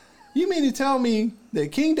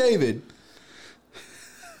that King David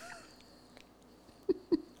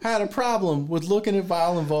had a problem with looking at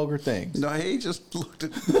vile and vulgar things. No, he just looked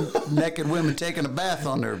at naked women taking a bath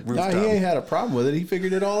on their rooftop. No, he ain't had a problem with it. He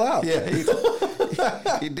figured it all out. Yeah,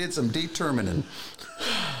 he did some determining.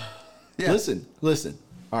 Yeah. Listen.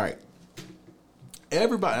 All right.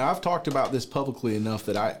 Everybody, I've talked about this publicly enough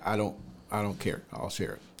that I don't care. I'll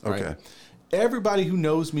share it. Okay. Right? Everybody who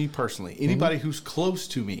knows me personally, anybody who's close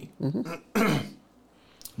to me,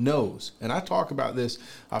 knows. And I talk about this.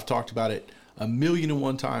 I've talked about it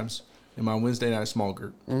 1,000,001 times in my Wednesday night small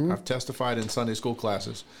group. I've testified in Sunday school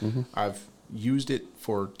classes. I've used it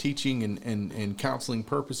for teaching and counseling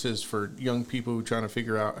purposes for young people who are trying to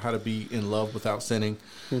figure out how to be in love without sinning.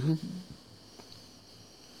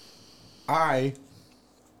 I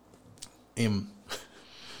am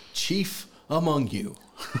chief among you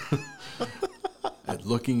at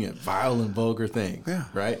looking at vile and vulgar things. Yeah.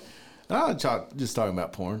 Right? And I'm not just talking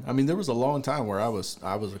about porn. I mean, there was a long time where I was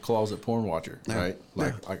a closet porn watcher, right?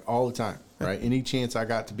 Like all the time, right? Any chance I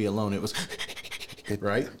got to be alone, it was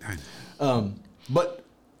right.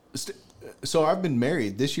 So I've been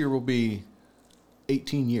married. This year will be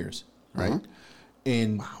 18 years, right?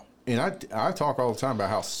 And I talk all the time about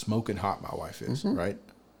how smoking hot my wife is, right?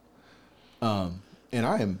 And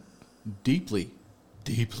I am deeply,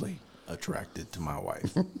 deeply attracted to my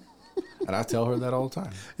wife, and I tell her that all the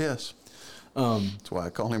time. Yes. That's why I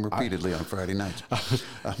call him repeatedly on Friday nights.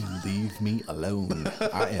 Leave me alone.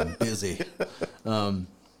 I am busy. But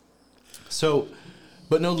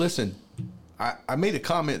no, listen. I made a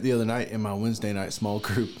comment the other night in my Wednesday night small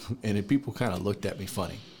group, and people kind of looked at me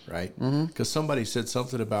funny, right? Because somebody said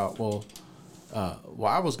something about,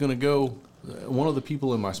 I was going to go. One of the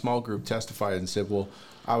people in my small group testified and said, well,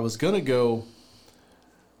 I was going to go.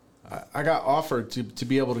 I got offered to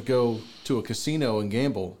be able to go to a casino and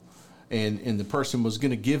gamble. And the person was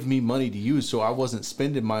going to give me money to use, so I wasn't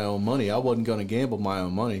spending my own money. I wasn't going to gamble my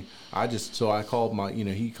own money. So I called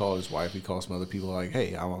he called his wife. He called some other people like,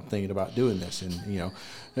 hey, I'm thinking about doing this. And,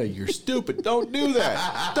 hey, you're stupid. Don't do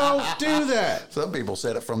that. Don't do that. Some people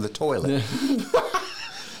said it from the toilet.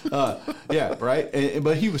 Yeah, right.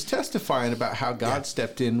 But he was testifying about how God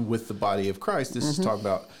stepped in with the body of Christ. This is talking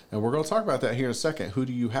about, and we're going to talk about that here in a second. Who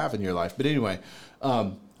do you have in your life? But anyway,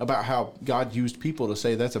 about how God used people to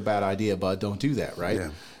say that's a bad idea, bud. Don't do that, right? Yeah.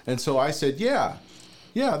 And so I said, yeah,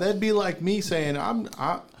 that'd be like me saying I'm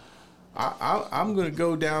going to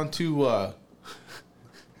go down to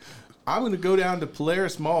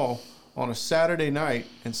Polaris Mall on a Saturday night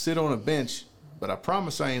and sit on a bench, but I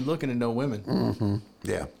promise I ain't looking at no women.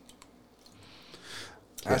 Yeah.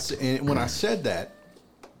 And when I said that,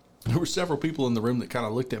 there were several people in the room that kind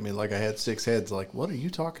of looked at me like I had 6 heads. Like, what are you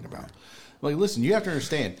talking about? Like, listen, you have to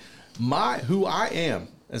understand who I am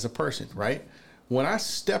as a person, right? When I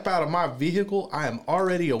step out of my vehicle, I am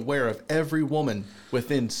already aware of every woman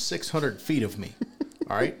within 600 feet of me,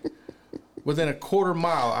 all right? Within a quarter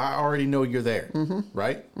mile, I already know you're there,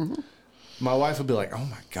 right? My wife would be like, oh,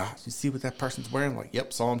 my gosh, you see what that person's wearing? I'm like,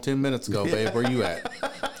 yep, saw him 10 minutes ago, babe. Where you at?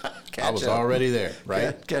 I was already there,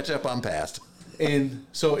 right? Catch up on past. And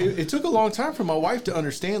so it took a long time for my wife to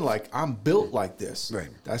understand, like, I'm built like this. Right.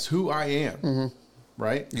 That's who I am.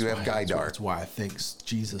 Right? You have guidar. That's why I thank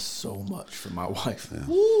Jesus so much for my wife. Yeah.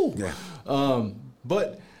 Woo! Yeah.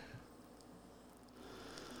 But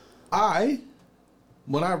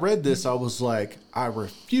when I read this, I was like, I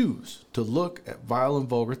refuse to look at vile and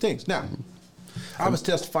vulgar things. Now, I was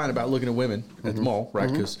testifying about looking at women at the mall, right?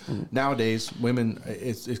 Because nowadays, women,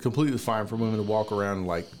 it's completely fine for women to walk around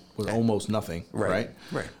like with almost nothing, right?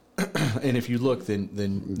 Right. And if you look, then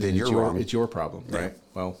you're wrong. It's your problem, right?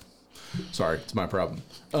 Well, sorry, it's my problem.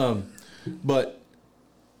 But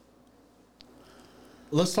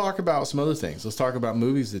let's talk about some other things. Let's talk about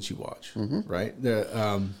movies that you watch, right?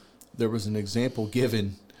 There was an example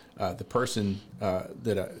given. The person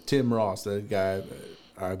Tim Ross, the guy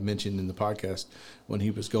I mentioned in the podcast, when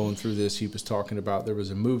he was going through this, he was talking about there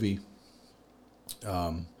was a movie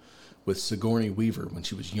with Sigourney Weaver when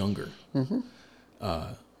she was younger.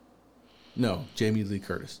 No, Jamie Lee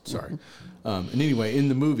Curtis. Sorry. And anyway, in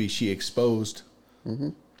the movie, she exposed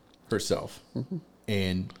herself,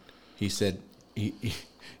 and he said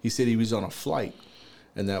he was on a flight,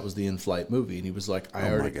 and that was the in-flight movie. And he was like, I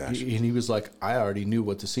already knew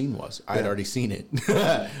what the scene was. I had already seen it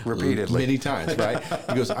repeatedly, many times. Right?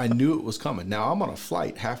 He goes, I knew it was coming. Now I'm on a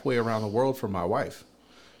flight halfway around the world for my wife.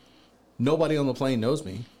 Nobody on the plane knows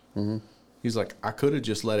me. He's like, I could have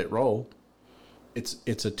just let it roll. It's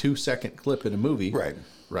a 2-second clip in a movie.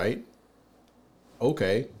 Right?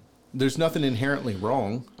 Okay. There's nothing inherently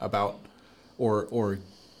wrong about or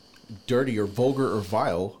dirty or vulgar or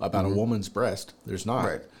vile about a woman's breast. There's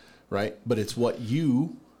not. Right? But it's what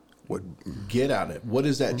you get out of it? What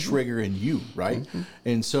is that trigger in you, right?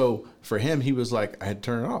 And so for him, he was like, I had to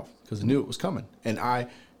turn it off because I knew it was coming. And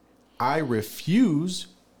I refuse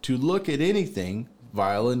to look at anything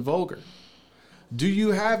vile and vulgar. Do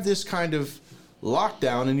you have this kind of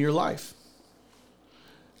lockdown in your life?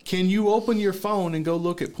 Can you open your phone and go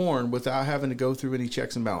look at porn without having to go through any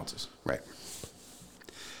checks and balances? Right.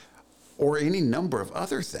 Or any number of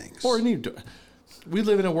other things. We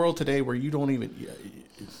live in a world today where you don't even,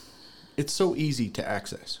 it's so easy to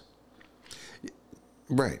access.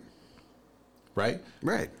 Right. Right?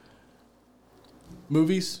 Right.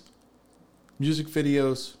 Movies, music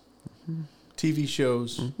videos, TV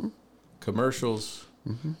shows, commercials,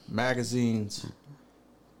 magazines,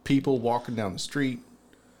 people walking down the street,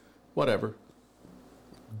 whatever.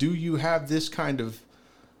 Do you have this kind of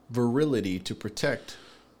virility to protect?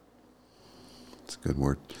 That's a good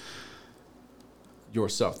word.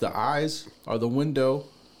 Yourself. The eyes are the window.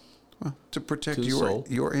 Well, to protect to the soul.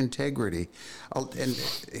 your integrity. And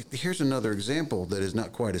here's another example that is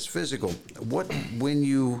not quite as physical.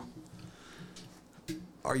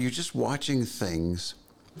 Are you just watching things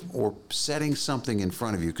or setting something in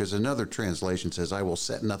front of you? Because another translation says, I will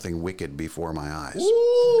set nothing wicked before my eyes.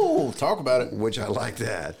 Ooh, talk about it. Which I like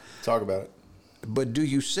that. Talk about it. But do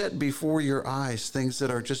you set before your eyes things that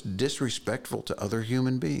are just disrespectful to other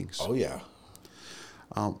human beings? Oh, yeah.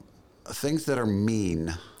 Things that are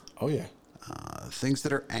mean. Oh, yeah. Things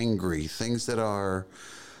that are angry. Things that are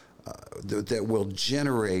that will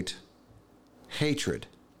generate hatred.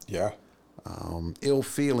 Yeah. Ill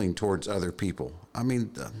feeling towards other people. I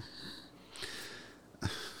mean,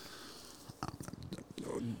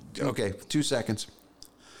 okay, 2 seconds.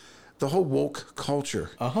 The whole woke culture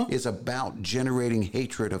is about generating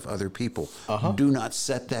hatred of other people. Do not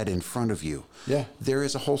set that in front of you. Yeah. There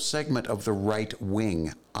is a whole segment of the right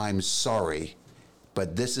wing. I'm sorry,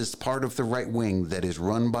 but this is part of the right wing that is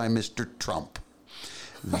run by Mr. Trump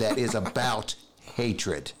that is about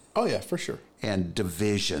hatred. Oh, yeah, for sure. And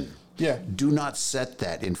division. Yeah. Do not set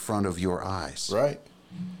that in front of your eyes. Right.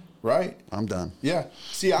 Right. I'm done. Yeah.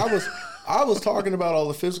 See, I was talking about all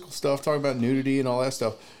the physical stuff, talking about nudity and all that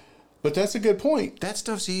stuff. But that's a good point. That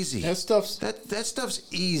stuff's easy. That stuff's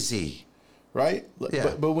easy. Right?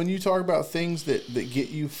 Yeah. But when you talk about things that get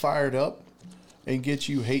you fired up and get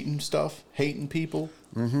you hating stuff, hating people,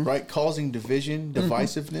 right? Causing division,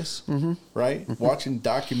 divisiveness, right? Watching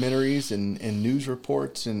documentaries and news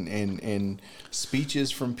reports and speeches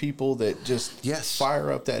from people that just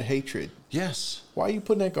fire up that hatred. Yes. Why are you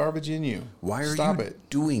putting that garbage in you? Why are Stop you it.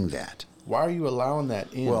 doing that? Why are you allowing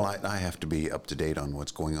that in? Well, I have to be up to date on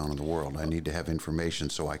what's going on in the world. I need to have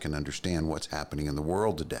information so I can understand what's happening in the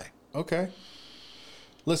world today. Okay.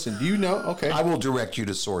 Listen, do you know? Okay. I will direct you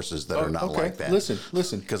to sources that are not like that.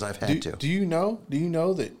 Listen. Because I've had to. Do you know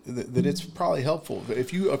that it's probably helpful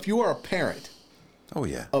if you are a parent? Oh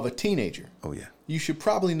yeah. Of a teenager. Oh yeah. You should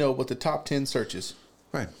probably know what the top 10 searches.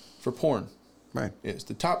 Right. For porn. Right. Is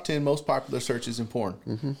the top 10 most popular searches in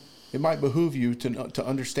porn. It might behoove you to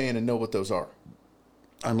understand and know what those are.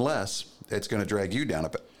 Unless it's going to drag you down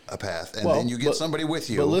a path, and then you get somebody with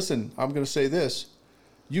you. But listen, I'm going to say this: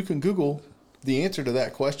 you can Google the answer to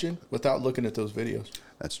that question without looking at those videos.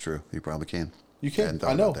 That's true. You probably can. You can.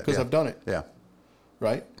 I know because I've done it. Yeah.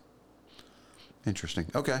 Right. Interesting.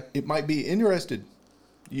 Okay. It might be interested.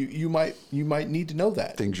 You might need to know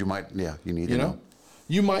that. Things you might. Yeah. You need to know.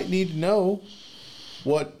 You might need to know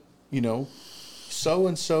what so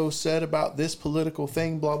and so said about this political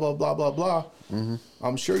thing. Blah blah blah blah blah.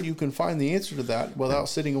 I'm sure you can find the answer to that without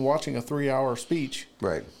sitting and watching a 3-hour speech.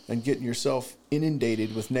 Right. And getting yourself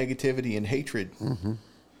inundated with negativity and hatred.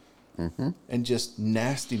 And just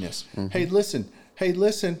nastiness. Hey, listen. Hey,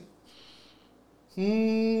 listen.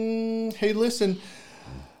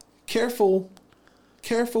 Careful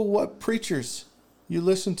what preachers you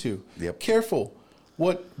listen to. Yep. Careful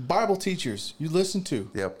what Bible teachers you listen to.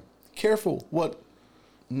 Yep. Careful what...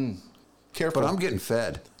 careful. But I'm getting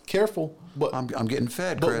fed. Careful. But I'm getting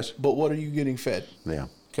fed, Chris. But what are you getting fed? Yeah.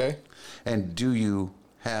 Okay. And do you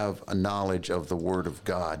have a knowledge of the Word of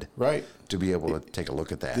God? Right. To be able to take a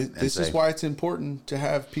look at that. This is why it's important to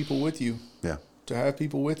have people with you. Yeah. To have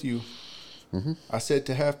people with you. I said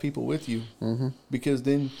to have people with you. Because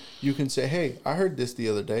then you can say, hey, I heard this the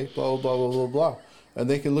other day, blah, blah, blah, blah, blah. And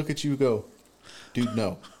they can look at you and go, dude,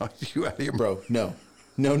 no. Are you out of your... Bro, no.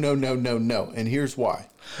 No, no, no, no, no. And here's why.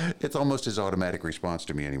 It's almost his automatic response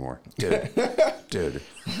to me anymore. Dude. Dude.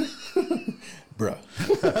 Bruh.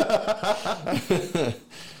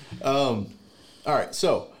 All right.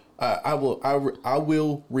 So I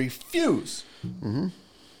will refuse.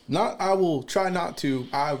 Not I will try not to.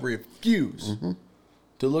 I refuse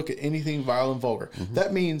to look at anything vile and vulgar.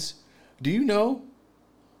 That means, do you know?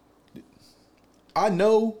 I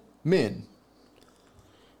know men.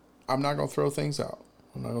 I'm not going to throw things out.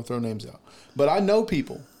 I'm not going to throw names out. But I know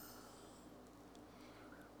people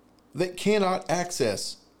that cannot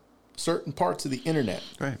access certain parts of the internet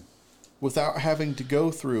without having to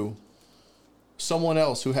go through someone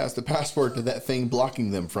else who has the password to that thing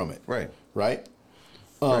blocking them from it. Right?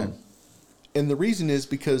 And the reason is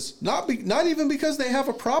because not even because they have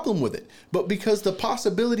a problem with it, but because the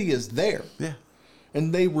possibility is there. Yeah.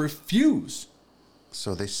 And they refuse.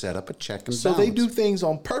 So they set up a check and balance. So they do things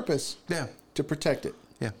on purpose to protect it.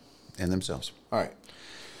 Yeah. And themselves. All right.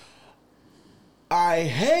 I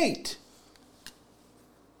hate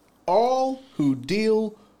all who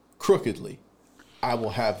deal crookedly. I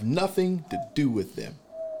will have nothing to do with them.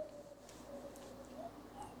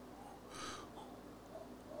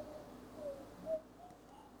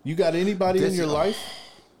 You got anybody in your life?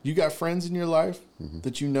 You got friends in your life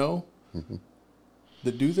that you know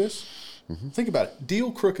that do this? Think about it.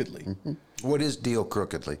 Deal crookedly. What is deal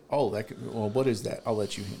crookedly? Oh, well, what is that? I'll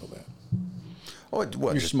let you handle that. Oh,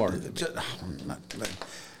 what? You're smarter than me.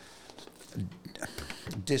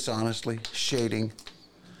 Dishonestly, shading,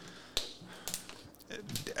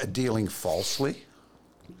 dealing falsely.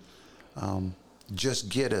 Just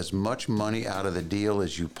get as much money out of the deal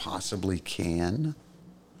as you possibly can.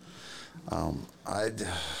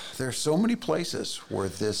 There's so many places where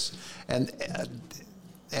this and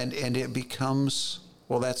it becomes,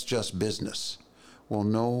 well, that's just business. Well,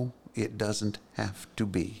 no, it doesn't have to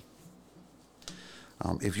be.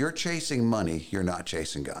 If you're chasing money, you're not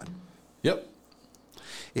chasing God. Yep.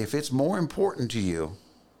 If it's more important to you,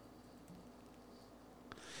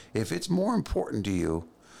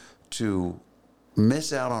 to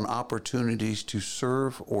miss out on opportunities to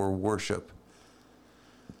serve or worship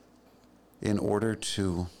in order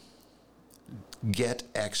to get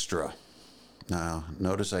extra. Now,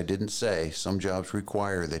 notice I didn't say some jobs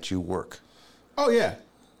require that you work. Oh, yeah.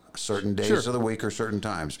 Certain days of the week or certain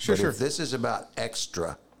times. But if this is about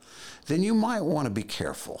extra, then you might want to be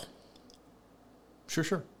careful.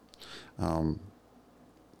 Sure.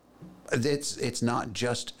 It's not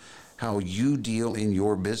just how you deal in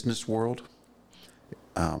your business world.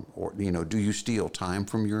 Or, do you steal time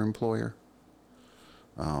from your employer?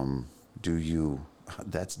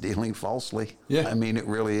 That's dealing falsely. Yeah. I mean, it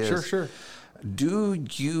really is. Sure. Do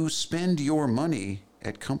you spend your money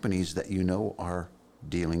at companies that you know are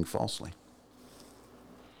dealing falsely?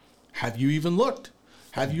 Have you even looked?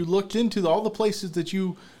 Have you looked into all the places that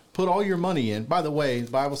you put all your money in? By the way,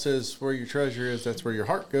 the Bible says where your treasure is, that's where your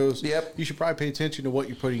heart goes. Yep. You should probably pay attention to what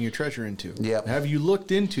you're putting your treasure into. Yep. Have you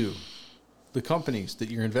looked into the companies that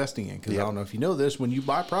you're investing in? Because I don't know if you know this, when you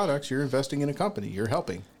buy products, you're investing in a company. You're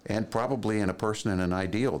helping. And probably in a person and an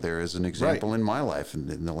ideal. There is an example in my life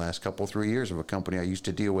in the last 3 years of a company I used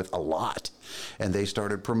to deal with a lot. And they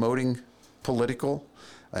started promoting political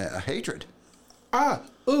hatred. And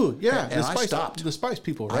I stopped. The spice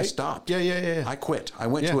people, right? I stopped. Yeah. I quit. I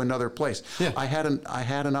went to another place. Yeah. I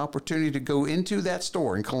had an opportunity to go into that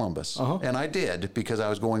store in Columbus, and I did because I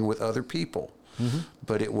was going with other people.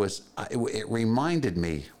 But it reminded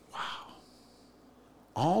me, wow,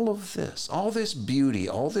 all this beauty,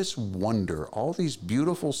 all this wonder, all these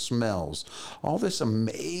beautiful smells, all this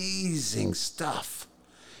amazing stuff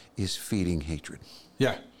is feeding hatred.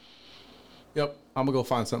 Yeah. Yep. I'm going to go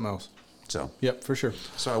find something else. So. Yep, for sure.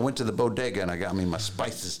 So I went to the bodega and I got my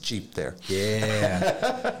spices cheap there.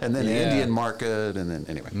 Yeah. And then the Indian market, and then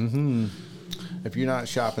anyway. If you're not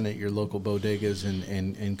shopping at your local bodegas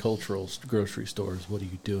and cultural grocery stores, what are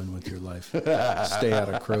you doing with your life? Stay out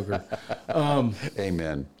of Kroger.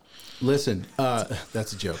 Amen. Listen,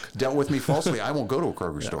 that's a joke. Dealt with me falsely. I won't go to a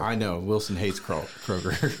Kroger store. I know. Wilson hates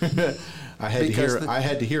Kroger. I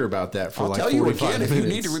had to hear about that for 45 minutes. I'll tell you again if you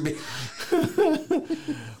need to.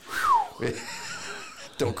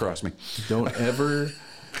 Don't cross me. Don't ever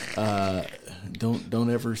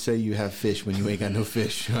say you have fish when you ain't got no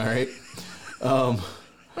fish. All right. I'm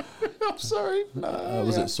sorry.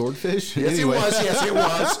 Was it swordfish? Yes, anyway. It was. Yes, it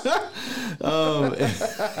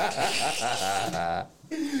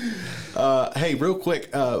was. Hey, real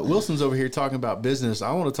quick. Wilson's over here talking about business.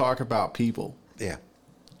 I want to talk about people. Yeah.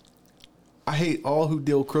 I hate all who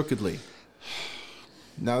deal crookedly.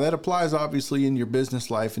 Now, that applies obviously in your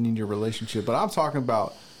business life and in your relationship, but I'm talking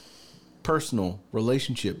about personal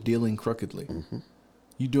relationship dealing crookedly.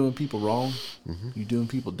 You doing people wrong. You doing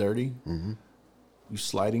people dirty. You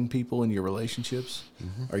slighting people in your relationships.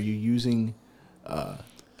 Are you using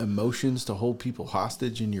emotions to hold people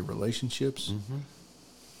hostage in your relationships?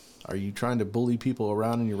 Are you trying to bully people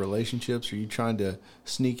around in your relationships? Are you trying to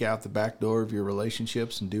sneak out the back door of your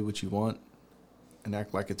relationships and do what you want and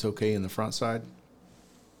act like it's okay in the front side?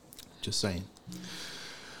 Just saying.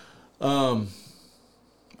 All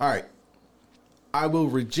right. I will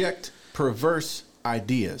reject perverse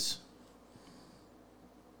ideas.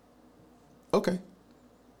 Okay.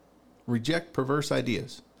 Reject perverse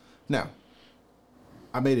ideas. Now,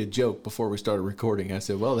 I made a joke before we started recording. I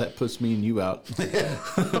said, well, that puts me and you out.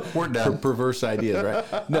 We're done. For perverse ideas,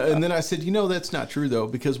 right? No, and then I said, that's not true, though,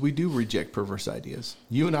 because we do reject perverse ideas.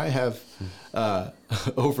 You and I have,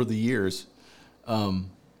 over the years, a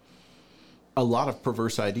lot of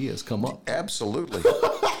perverse ideas come up. Absolutely.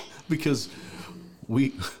 Because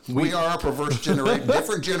we are a perverse generation,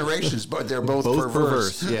 different generations, but they're both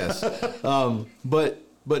perverse. Yes.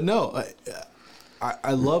 But no,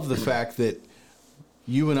 I love the fact that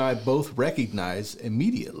you and I both recognize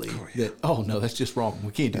immediately that, no, that's just wrong.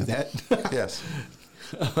 We can't do that. Yes.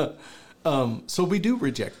 So we do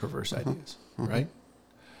reject perverse ideas, right?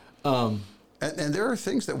 And there are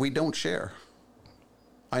things that we don't share.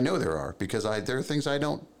 I know there are, because there are things I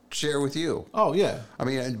don't share with you. Oh, yeah. I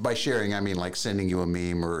mean, by sharing, I mean like sending you a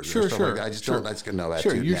meme or sure. stuff like that. I just don't, that's going to know that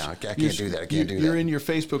too now. I can't do that. I can't do that. You're in your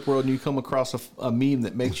Facebook world and you come across a meme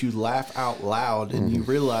that makes you laugh out loud and you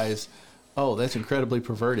realize, oh, that's incredibly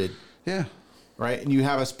perverted. Yeah. Right? And you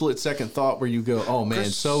have a split second thought where you go, oh, man,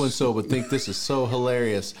 so-and-so would think this is so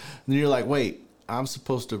hilarious. And then you're like, wait, I'm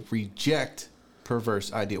supposed to reject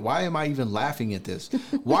perverse idea. Why am I even laughing at this?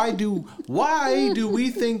 Why do we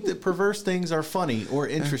think that perverse things are funny or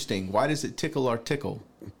interesting? Why does it tickle our tickle?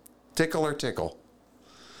 Tickle or tickle.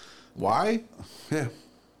 Why? Yeah.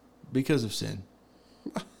 Because of sin.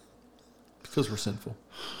 Because we're sinful.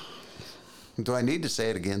 Do I need to say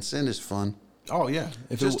it again? Sin is fun. Oh, yeah.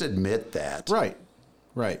 Just admit that. Right.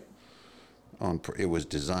 It was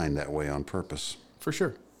designed that way on purpose. For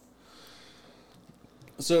sure.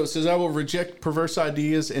 So it says, I will reject perverse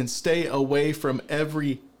ideas and stay away from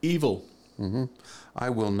every evil. Mm-hmm.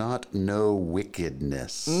 I will not know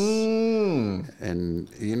wickedness. And,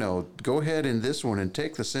 go ahead in this one and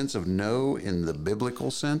take the sense of know in the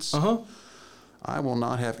biblical sense. I will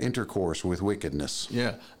not have intercourse with wickedness.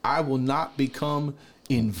 Yeah. I will not become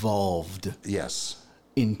involved. Yes.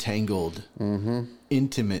 Entangled.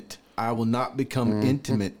 Intimate. I will not become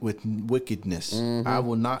intimate with wickedness. I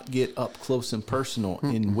will not get up close and personal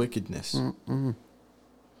in wickedness.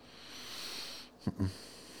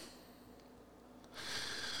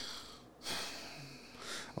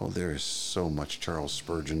 Oh, there is so much Charles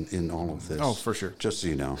Spurgeon in all of this. Oh, for sure. Just so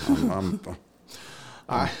you know,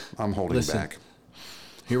 I'm holding back.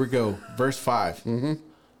 Here we go. Verse 5.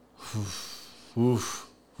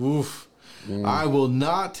 I will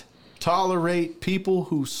not tolerate people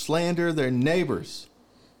who slander their neighbors.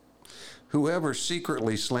 Whoever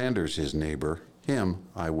secretly slanders his neighbor, him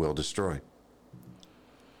I will destroy.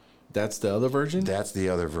 That's the other version? That's the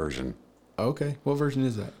other version. Okay. What version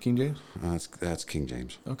is that? King James? That's King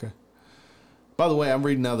James. Okay. By the way, I'm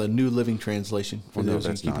reading now the New Living Translation. For those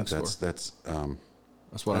that's not.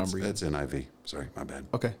 That's what I'm reading. That's NIV. Sorry, my bad.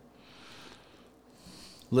 Okay.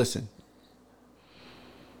 Listen.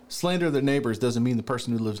 Slander their neighbors doesn't mean the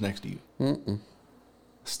person who lives next to you.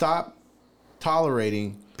 Stop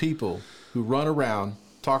tolerating people who run around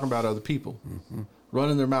talking about other people,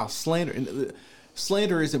 running their mouth.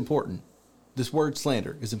 Slander is important. This word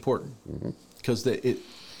slander is important because it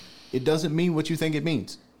doesn't mean what you think it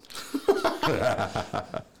means.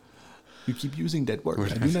 You keep using that word. I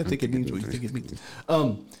do not think it means what you think it means.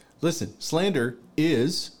 Listen, slander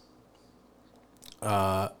is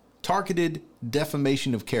targeted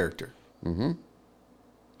defamation of character.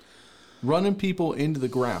 Running people into the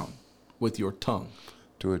ground with your tongue.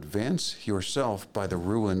 To advance yourself by the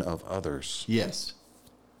ruin of others. Yes.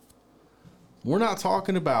 We're not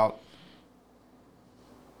talking about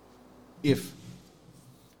if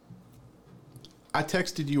I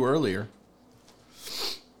texted you earlier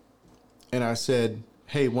and I said,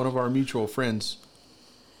 hey, one of our mutual friends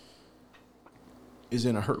is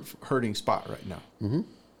in a hurting spot right now.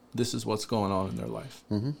 This is what's going on in their life.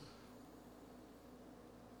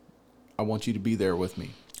 I want you to be there with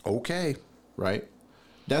me. Okay. Right?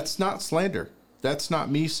 That's not slander. That's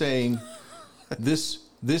not me saying this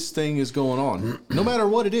thing is going on. No matter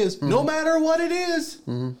what it is. No matter what it is.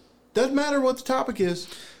 Doesn't matter what the topic is.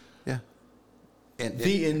 Yeah. And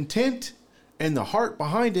the intent and the heart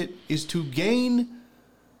behind it is to gain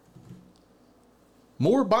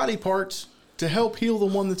more body parts to help heal the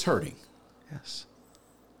one that's hurting. Yes.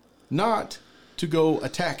 Not to go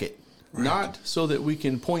attack it. Right. Not so that we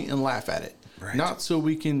can point and laugh at it. Right. Not so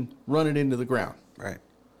we can run it into the ground. Right.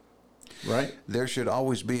 Right. There should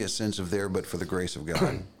always be a sense of there, but for the grace of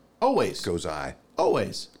God. Always. Goes I.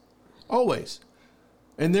 Always. Always.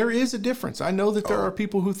 And there is a difference. I know that there are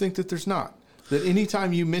people who think that there's not. That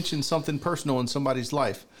anytime you mention something personal in somebody's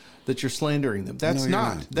life, that you're slandering them. That's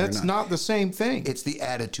not. That's not the same thing. It's the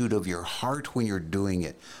attitude of your heart when you're doing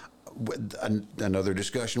it. Another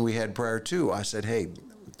discussion we had prior to, I said, hey,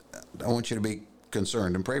 I want you to be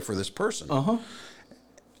concerned and pray for this person.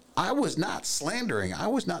 I was not slandering. I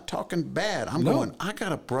was not talking bad. I'm going, I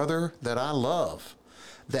got a brother that I love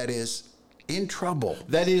that is in trouble.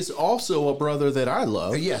 That is also a brother that I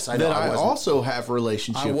love. Yes, I know. That I also have a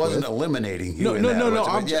relationship with. I wasn't eliminating you. No.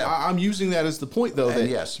 I'm using that as the point, though,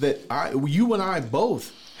 that you and I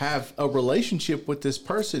both have a relationship with this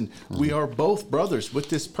person. We are both brothers with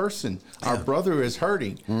this person. Our brother is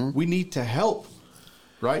hurting. We need to help.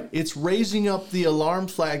 Right? It's raising up the alarm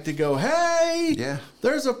flag to go, hey,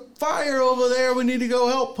 there's a fire over there. We need to go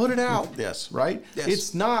help put it out. Yes. Right? Yes.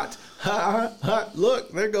 It's not,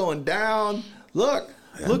 look, they're going down. Look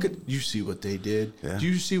at, you see what they did? Yeah. Do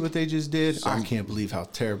you see what they just did? I can't believe how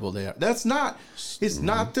terrible they are. It's not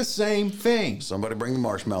the same thing. Somebody bring the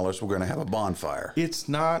marshmallows. We're going to have a bonfire. It's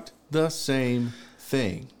not the same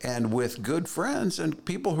thing. And with good friends and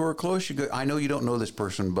people who are close, you go, I know you don't know this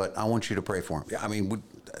person, but I want you to pray for him. I mean,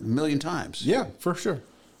 a million times. Yeah, for sure.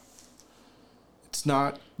 It's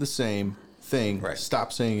not the same thing. Right.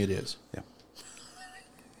 Stop saying it is. Yeah.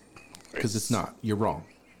 Because it's not. You're wrong.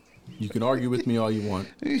 You can argue with me all you want.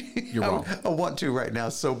 You're wrong. I want to right now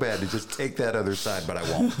so bad to just take that other side, but I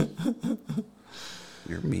won't.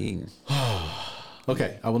 You're mean.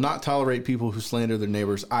 Okay. I will not tolerate people who slander their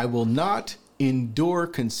neighbors. I will not endure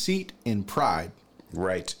conceit and pride.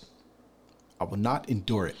 Right. I will not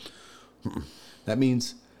endure it. That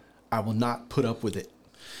means I will not put up with it.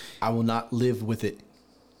 I will not live with it.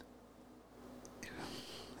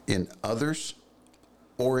 In others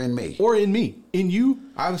or in me? Or in me. In you,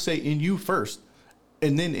 I would say in you first,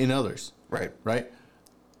 and then in others. Right. Right?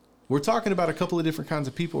 We're talking about a couple of different kinds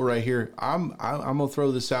of people right here. I'm going to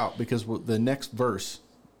throw this out because the next verse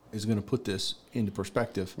is going to put this into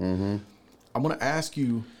perspective. I'm going to ask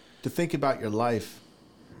you to think about your life.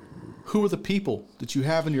 Who are the people that you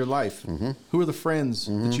have in your life? Who are the friends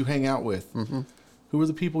that you hang out with? Who are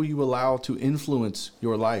the people you allow to influence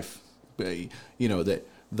your life? You know,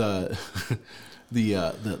 the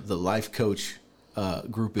life coach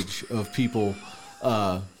groupage of people.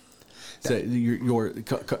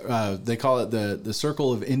 They call it the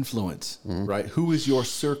circle of influence, right? Who is your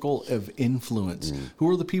circle of influence? Who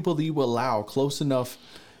are the people that you allow close enough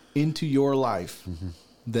into your life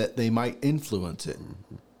that they might influence it?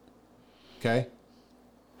 Okay.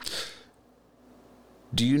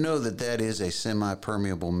 Do you know that is a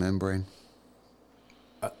semi-permeable membrane?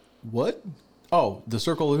 What? Oh, the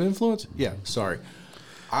circle of influence? Yeah, sorry.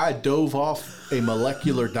 I dove off a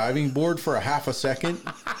molecular diving board for a half a second.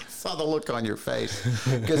 I saw the look on your face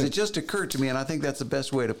because it just occurred to me, and I think that's the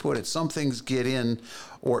best way to put it. Some things get in,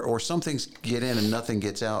 or some things get in and nothing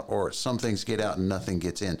gets out, or some things get out and nothing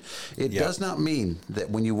gets in. It does not mean that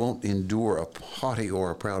when you won't endure a haughty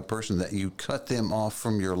or a proud person that you cut them off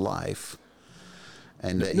from your life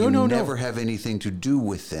and that you never have anything to do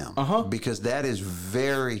with them. Because that is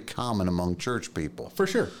very common among church people. For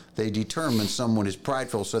sure. They determine someone is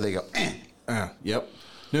prideful, so they go, Yep.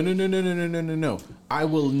 No. I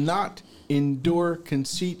will not endure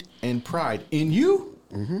conceit and pride. In you?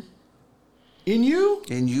 In you?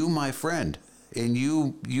 In you, my friend. In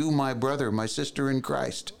you, my brother, my sister in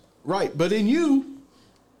Christ. Right, but in you,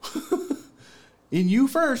 in you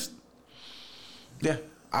first. Yeah.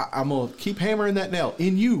 I'm going to keep hammering that nail.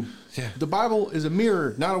 In you. Yeah. The Bible is a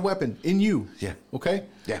mirror, not a weapon. In you. Yeah. Okay?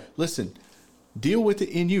 Yeah. Listen, deal with it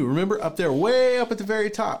in you. Remember up there, way up at the very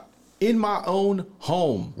top. In my own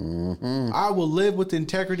home. I will live with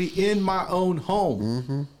integrity in my own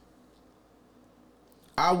home.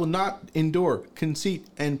 I will not endure conceit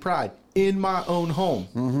and pride in my own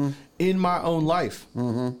home, in my own life.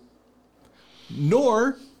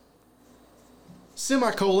 Nor,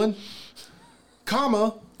 semicolon,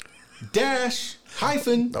 comma, dash,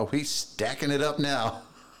 hyphen. Oh, he's stacking it up now.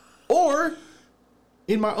 Or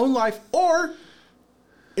in my own life, or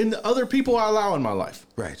in the other people I allow in my life.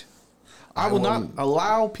 Right. I will not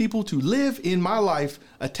allow people to live in my life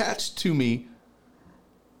attached to me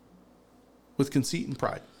with conceit and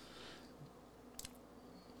pride.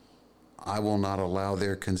 I will not allow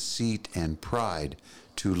their conceit and pride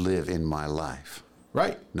to live in my life.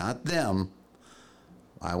 Right. Not them.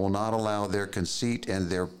 I will not allow their conceit and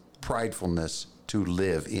their pridefulness to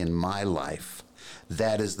live in my life.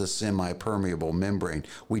 That is the semi-permeable membrane.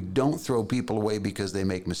 We don't throw people away because they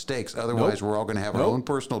make mistakes. Otherwise, we're all going to have our own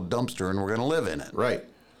personal dumpster and we're going to live in it. Right.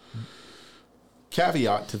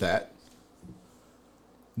 Caveat to that.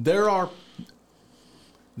 There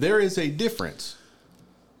is a difference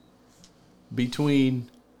between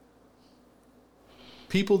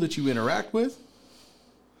people that you interact with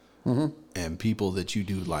and people that you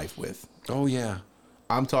do life with. Oh, yeah.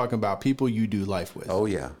 I'm talking about people you do life with. Oh,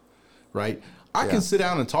 yeah. Right? I can sit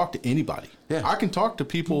down and talk to anybody. Yeah. I can talk to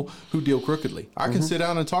people who deal crookedly. I can sit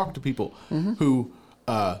down and talk to people who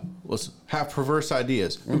have perverse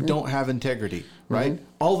ideas, who don't have integrity, right?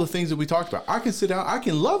 All the things that we talked about. I can sit down. I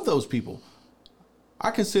can love those people.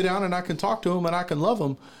 I can sit down and I can talk to them and I can love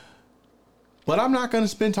them. But I'm not going to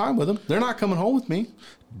spend time with them. They're not coming home with me.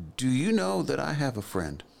 Do you know that I have a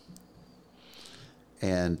friend?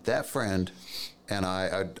 And that friend and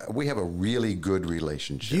we have a really good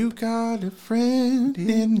relationship. You got a friend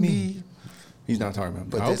in me. He's not talking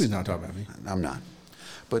about me. I hope he's not talking about me. I'm not.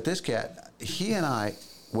 But this cat, he and I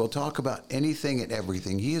will talk about anything and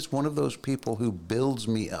everything. He is one of those people who builds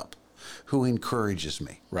me up, who encourages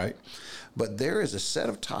me. Right. But there is a set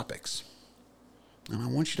of topics, and I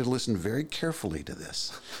want you to listen very carefully to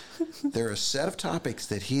this. There are a set of topics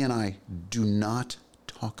that he and I do not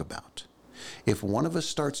talk about. If one of us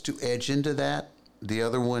starts to edge into that, the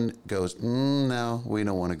other one goes, no, we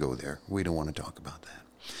don't want to go there. We don't want to talk about that.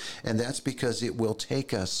 And that's because it will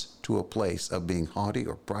take us to a place of being haughty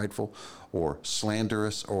or prideful or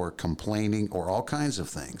slanderous or complaining or all kinds of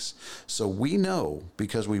things. So we know,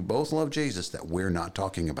 because we both love Jesus, that we're not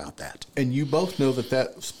talking about that. And you both know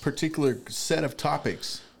that particular set of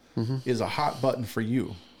topics is a hot button for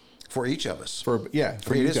you. For each of us. For you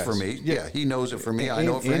guys. For me. Yeah, he knows it for me. I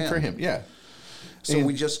know it for him. And for him, yeah. So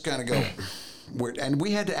we just kind of go... and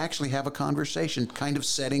we had to actually have a conversation, kind of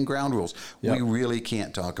setting ground rules. Yep. We really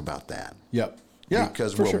can't talk about that. Yep. Yeah.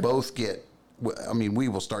 Because we'll both get, we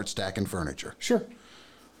will start stacking furniture. Sure.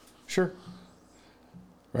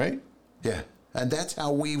 Right? Yeah. And that's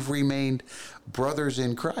how we've remained brothers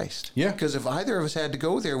in Christ. Yeah. Because if either of us had to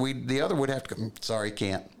go there, the other would have to go, sorry,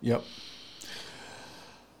 can't. Yep.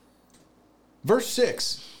 Verse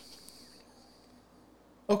 6.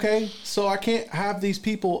 Okay, so I can't have these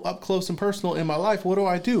people up close and personal in my life. What do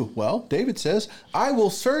I do? Well, David says, I will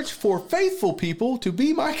search for faithful people to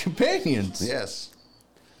be my companions. Yes.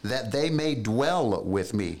 That they may dwell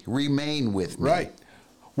with me, remain with me. Right.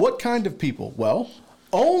 What kind of people? Well,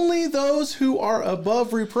 only those who are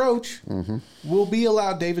above reproach will be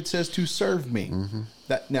allowed, David says, to serve me.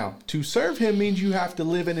 Now, to serve him means you have to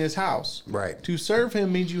live in his house. Right. To serve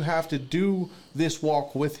him means you have to do this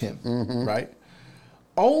walk with him. Right?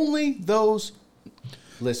 Only those,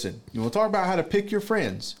 listen, you want to talk about how to pick your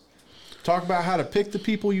friends. Talk about how to pick the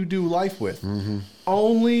people you do life with.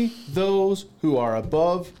 Only those who are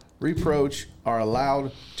above reproach are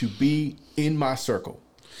allowed to be in my circle.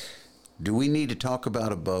 Do we need to talk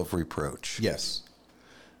about above reproach? Yes.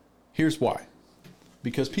 Here's why.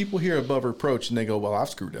 Because people hear above reproach and they go, well, I've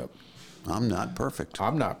screwed up. I'm not perfect.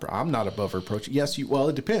 I'm not above reproach. Yes, well,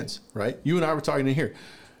 it depends, right? You and I were talking in here.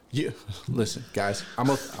 Listen, guys, I'm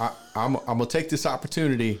gonna take this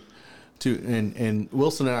opportunity and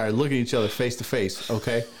Wilson and I are looking at each other face to face.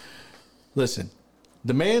 Okay, listen,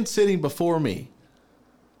 the man sitting before me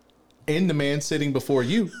and the man sitting before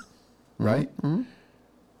you, right?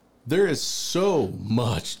 There is so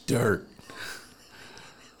much dirt,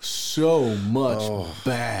 so much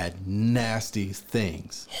bad, nasty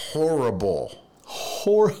things, horrible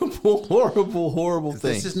things.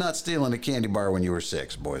 This is not stealing a candy bar when you were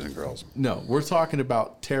 6, boys and girls. No, we're talking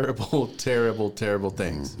about terrible, terrible, terrible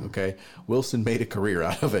things, okay? Wilson made a career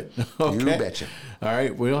out of it, okay? You betcha. All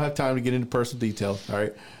right, we don't have time to get into personal details, all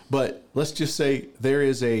right? But let's just say there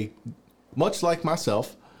is much like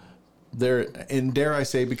myself, and dare I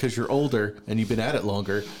say, because you're older and you've been at it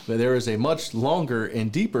longer, but there is a much longer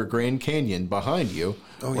and deeper Grand Canyon behind you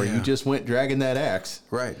where you just went dragging that axe.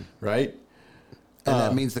 Right. Right? And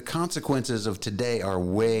that means the consequences of today are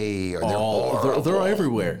they're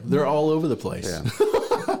everywhere. They're all over the place. Yeah.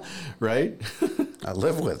 Right? I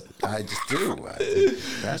live with it. I just do.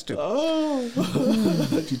 Has to.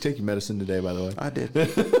 Did you take your medicine today, by the way? I did.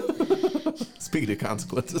 Speaking of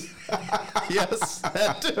consequences. Yes,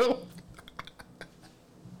 that too.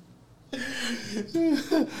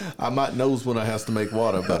 I might nose when I has to make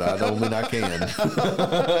water, but I don't mean I can.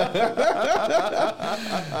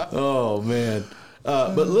 Oh, man.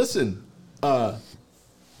 But listen,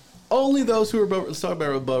 only those who are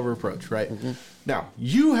above reproach, right? Now,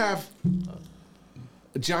 you have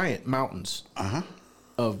giant mountains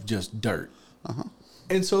of just dirt.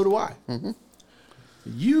 And so do I.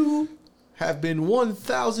 You have been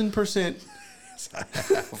 1,000%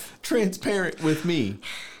 transparent with me.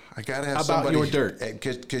 I gotta have about somebody, your dirt,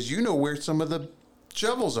 because you know where some of the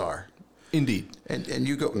shovels are. Indeed. And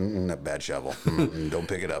you go, a bad shovel. Don't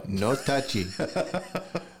pick it up. No touchy.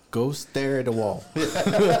 Go stare at the wall.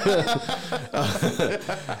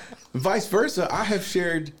 Vice versa, I have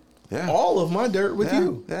shared all of my dirt with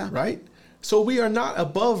you. Yeah. Right? So we are not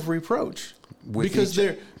above reproach. Because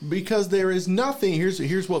there is nothing.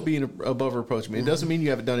 Here's what being above reproach means. It doesn't mean you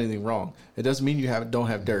haven't done anything wrong. It doesn't mean you don't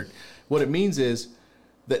have dirt. What it means is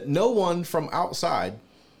that no one from outside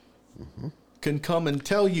can come and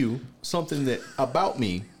tell you something that about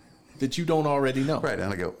me that you don't already know. Right.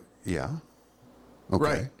 And I go, yeah. Okay.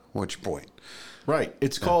 Right. What's your point? Right.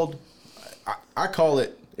 It's called, I call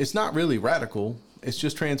it, it's not really radical. It's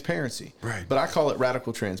just transparency. Right. But I call it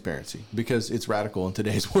radical transparency because it's radical in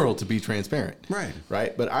today's world to be transparent. Right.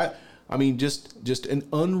 Right. But I mean, just an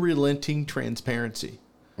unrelenting transparency.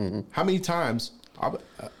 How many times, all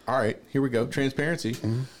right, here we go. Transparency.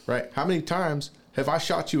 Right. How many times have I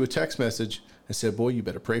shot you a text message and said, boy, you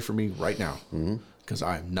better pray for me right now because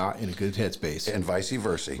I am not in a good headspace. And vice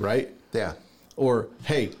versa. Right. Yeah. Or,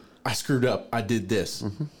 hey, I screwed up. I did this.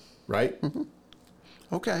 Right.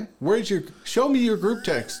 Okay. Show me your group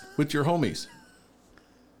text with your homies,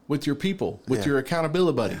 with your people, with your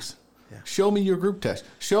accountability buddies. Yeah. Show me your group text.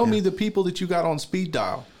 Show me the people that you got on speed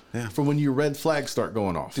dial from when your red flags start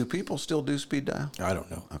going off. Do people still do speed dial? I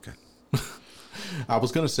don't know. Okay. I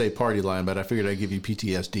was going to say party line, but I figured I'd give you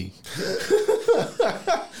PTSD.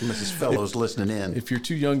 Mrs. Fellows listening in. If you're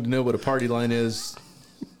too young to know what a party line is,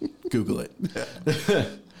 Google it.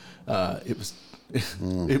 Don't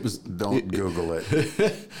Google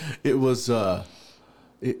it. It was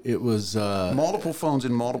multiple phones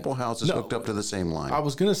in multiple houses hooked up to the same line. I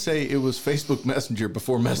was going to say it was Facebook Messenger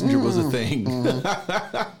before Messenger was a thing.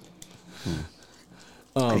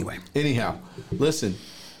 Anyhow, listen,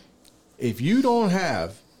 if you don't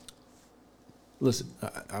have,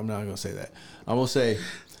 I'm not going to say that. I'm going to say,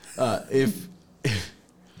 if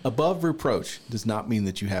above reproach does not mean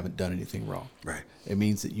that you haven't done anything wrong. Right. It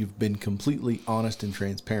means that you've been completely honest and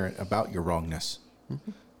transparent about your wrongness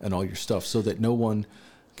and all your stuff so that no one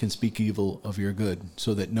can speak evil of your good,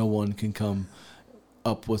 so that no one can come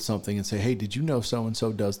up with something and say, hey, did you know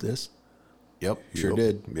so-and-so does this? Yep, sure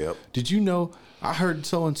did. Yep. Did you know I heard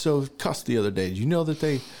so-and-so cuss the other day? Did you know that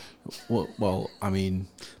they... Well, I mean...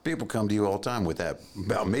 People come to you all the time with that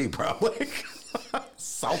about me, probably.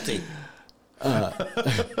 Salty. I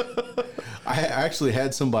actually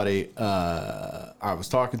had somebody I was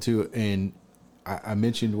talking to, and I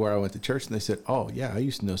mentioned where I went to church, and they said, oh, yeah, I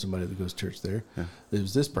used to know somebody that goes to church there. Yeah. It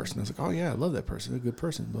was this person. I was like, oh, yeah, I love that person. They're a good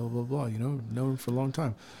person, blah, blah, blah. You know, known him for a long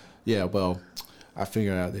time. Yeah, well, I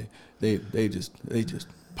figured out they just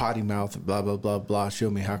potty mouth and blah, blah, blah, blah, show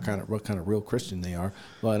me what kind of real Christian they are.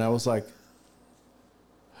 Well, and I was like,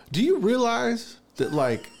 do you realize that,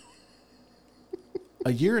 like,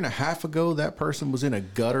 a year and a half ago, that person was in a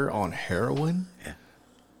gutter on heroin? Yeah.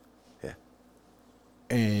 Yeah.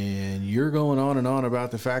 And you're going on and on about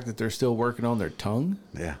the fact that they're still working on their tongue?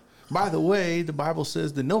 Yeah. By the way, the Bible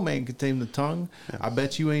says that no man can tame the tongue. Yeah. I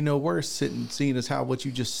bet you ain't no worse seeing as how what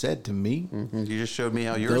you just said to me. You just showed me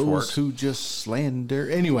how yours works. Those who just slander.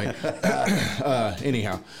 Anyway,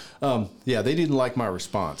 anyhow, yeah, they didn't like my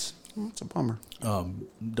response. It's a bummer.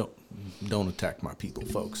 Don't attack my people,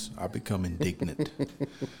 folks. I become indignant.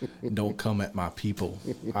 Don't come at my people.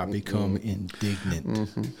 I become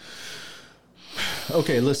indignant.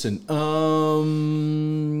 Okay, listen. Only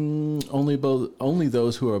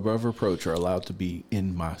those who are above reproach are allowed to be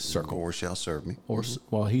in my circle. Or shall serve me. Or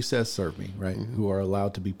well, he says serve me, right? Who are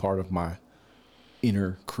allowed to be part of my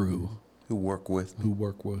inner crew. Who work with me.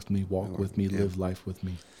 Walk with me, live life with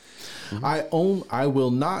me. I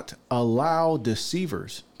will not allow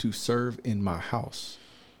deceivers to serve in my house.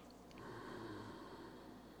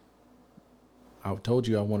 I told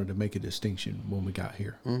you I wanted to make a distinction when we got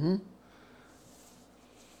here.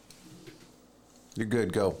 You're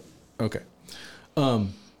good. Go. Okay.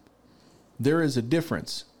 There is a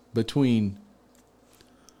difference between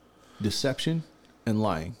deception and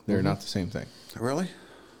lying. They're not the same thing. Really?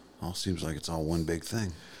 All seems like it's all one big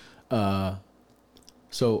thing.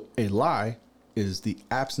 So a lie is the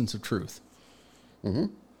absence of truth.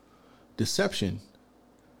 Deception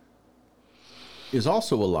is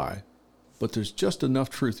also a lie, but there's just enough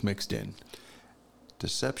truth mixed in.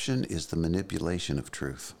 Deception is the manipulation of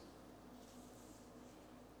truth.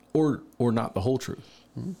 Or not the whole truth,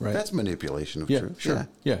 right? That's manipulation of truth. Sure.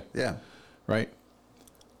 Yeah. Yeah. Right?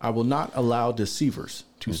 I will not allow deceivers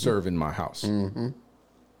to serve in my house.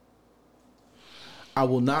 I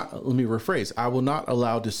will not, let me rephrase, I will not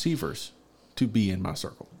allow deceivers to be in my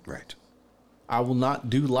circle. Right. I will not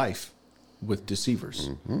do life with deceivers.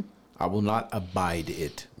 I will not abide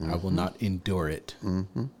it. I will not endure it.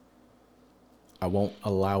 I won't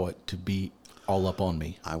allow it to be all up on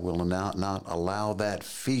me. I will not allow that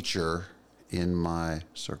feature in my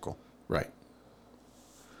circle. Right.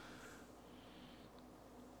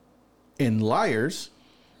 And liars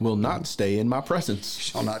will not stay in my presence.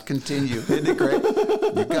 Shall not continue. Isn't it great?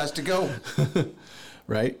 You got to go.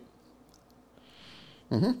 Right?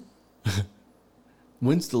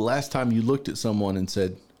 When's the last time you looked at someone and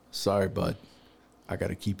said, sorry, bud, I got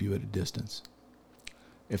to keep you at a distance?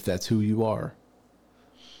 If that's who you are,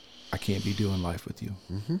 I can't be doing life with you.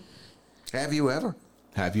 Have you ever?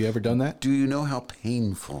 Have you ever done that? Do you know how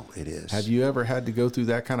painful it is? Have you ever had to go through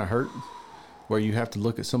that kind of hurt where you have to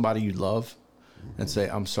look at somebody you love and say,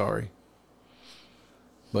 I'm sorry,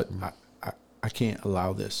 but I can't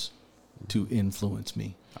allow this to influence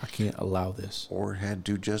me. I can't allow this. Or had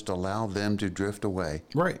to just allow them to drift away.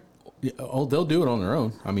 Right. Oh, they'll do it on their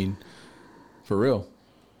own. I mean, for real.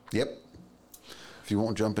 Yep. If you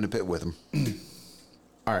won't jump in the pit with them.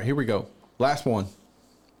 All right, here we go. Last one.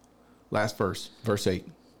 Last verse, verse 8.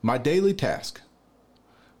 My daily task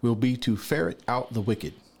will be to ferret out the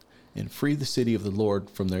wicked and free the city of the Lord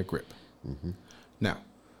from their grip. Now,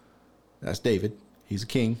 that's David. He's a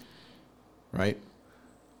king, right?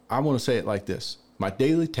 I want to say it like this. My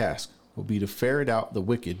daily task will be to ferret out the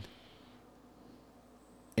wicked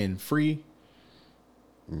and free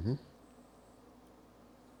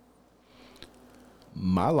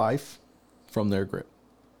my life from their grip.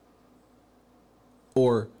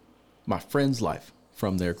 Or my friend's life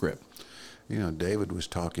from their grip. You know, David was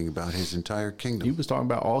talking about his entire kingdom. He was talking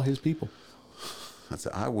about all his people.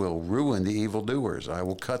 I will ruin the evildoers. I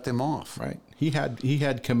will cut them off. Right. He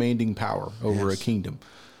had commanding power over a kingdom.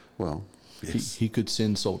 Well, yes. He could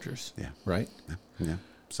send soldiers. Yeah. Right. Yeah.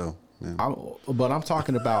 So. Yeah. But I'm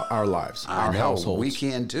talking about our lives, our households. We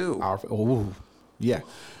can too. Yeah.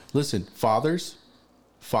 Listen, fathers,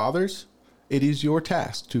 it is your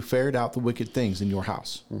task to ferret out the wicked things in your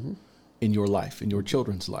house, in your life, in your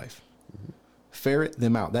children's life. Ferret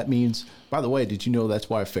them out. That means, by the way, did you know that's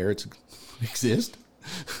why ferrets exist?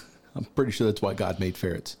 I'm pretty sure that's why God made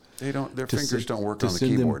ferrets. They don't. Their fingers don't work on the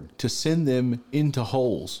keyboard. To send them into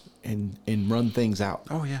holes and run things out.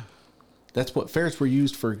 Oh yeah. That's what ferrets were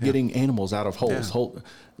used for, getting animals out of holes.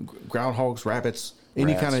 Groundhogs, rabbits,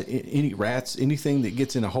 any rats, anything that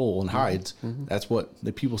gets in a hole and hides. That's what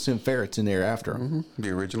the people sent ferrets in there after them.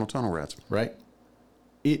 The original tunnel rats. Right.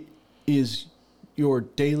 It is your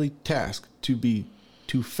daily task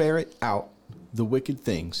to ferret out the wicked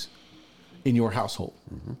things in your household,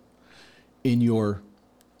 in your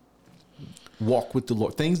walk with the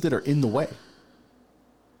Lord, things that are in the way.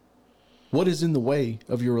 What is in the way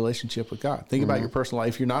of your relationship with God? Think about your personal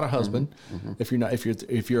life. If you're not a husband, if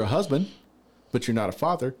you're a husband, but you're not a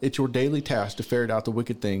father, it's your daily task to ferret out the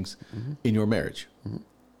wicked things in your marriage,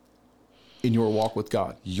 in your walk with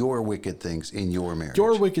God. Your wicked things in your marriage.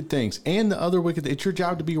 Your wicked things and the other wicked. It's your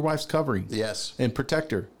job to be your wife's covering. Yes. And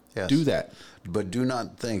protect her. Yes. Do that. But do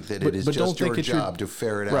not think that it is just your job to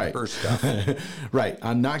ferret out her stuff. Right.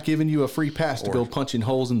 I'm not giving you a free pass to go punching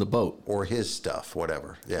holes in the boat. Or his stuff,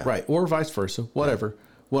 whatever. Yeah. Right. Or vice versa, whatever. Right.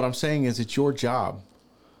 What I'm saying is it's your job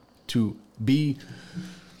to be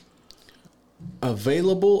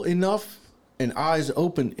available enough and eyes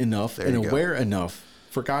open enough and aware enough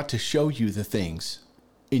for God to show you the things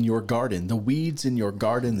in your garden, the weeds in your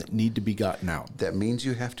garden that need to be gotten out. That means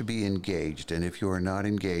you have to be engaged, and if you are not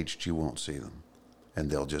engaged, you won't see them, and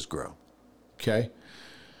they'll just grow. Okay?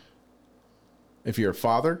 If you're a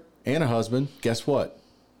father and a husband, guess what?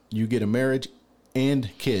 You get a marriage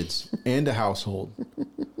and kids and a household.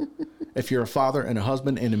 If you're a father and a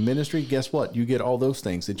husband and a ministry, guess what? You get all those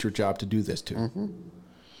things. It's your job to do this too.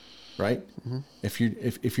 Right? If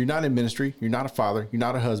you're not in ministry, you're not a father, you're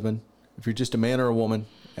not a husband. If you're just a man or a woman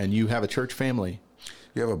and you have a church family,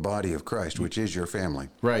 you have a body of Christ, which is your family.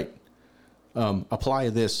 Right. Apply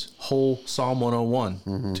this whole Psalm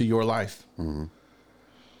 101 to your life. All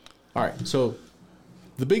right. So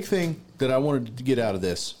the big thing that I wanted to get out of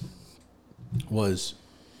this was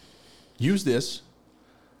use this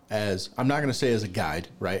as, I'm not going to say as a guide,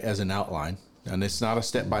 right, as an outline. And it's not a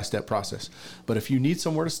step-by-step process. But if you need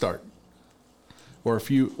somewhere to start, or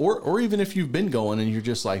if you, or even if you've been going and you're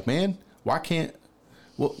just like, man, why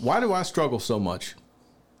do I struggle so much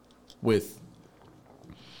with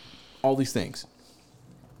all these things?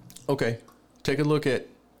 Okay, take a look at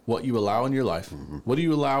what you allow in your life. What do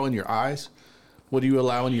you allow in your eyes? What do you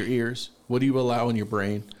allow in your ears? What do you allow in your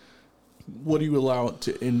brain? What do you allow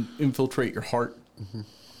to infiltrate your heart?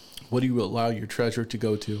 What do you allow your treasure to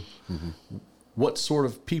go to? What sort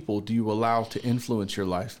of people do you allow to influence your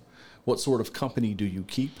life? What sort of company do you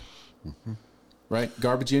keep? Right?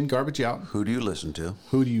 Garbage in, garbage out. Who do you listen to?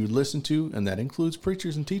 Who do you listen to? And that includes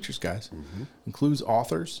preachers and teachers, guys. Includes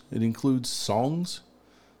authors. It includes songs.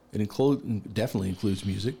 It definitely includes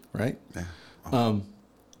music, right? Yeah.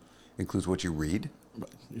 Includes what you read.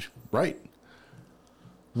 Right.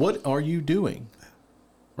 What are you doing?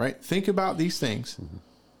 Right? Think about these things.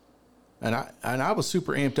 And I was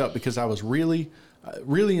super amped up because I was really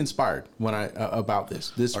inspired when about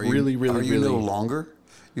this. Are you no longer?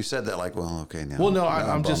 You said that like, well, okay, now. Well, no,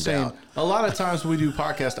 I'm just saying. Out. A lot of times when we do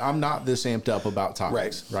podcasts, I'm not this amped up about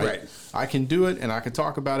topics. Right. I can do it and I can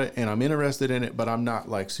talk about it and I'm interested in it, but I'm not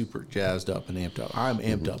like super jazzed up and amped up. I'm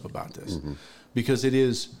amped up about this because it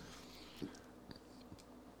is.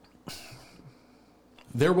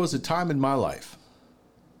 There was a time in my life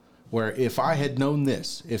where if I had known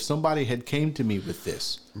this, if somebody had came to me with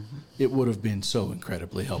this, it would have been so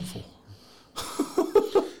incredibly helpful.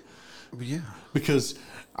 Yeah. Because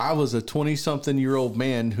I was a 20-something-year-old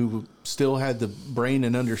man who still had the brain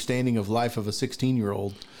and understanding of life of a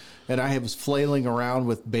 16-year-old. And I was flailing around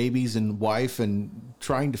with babies and wife and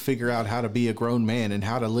trying to figure out how to be a grown man and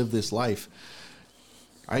how to live this life.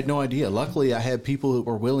 I had no idea. Luckily, I had people who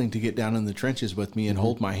were willing to get down in the trenches with me and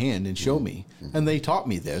hold my hand and show me. And they taught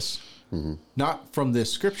me this, not from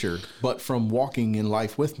this scripture, but from walking in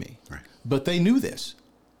life with me. Right. But they knew this.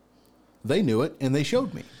 They knew it, and they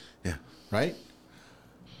showed me. Yeah. Right?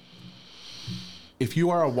 If you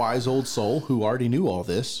are a wise old soul who already knew all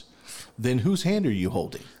this, then whose hand are you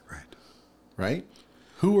holding? Right. Right?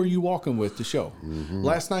 Who are you walking with to show?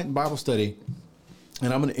 Last night in Bible study,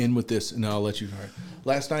 and I'm going to end with this, and I'll let you.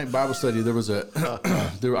 Last night in Bible study, there was I'm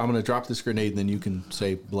going to drop this grenade, and then you can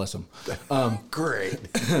say, bless them. Great.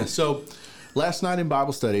 So last night in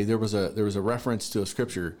Bible study, there was a reference to a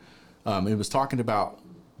scripture. It was talking about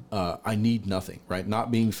I need nothing, right?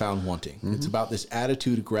 Not being found wanting. It's about this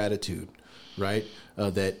attitude of gratitude, right?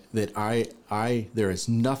 That there is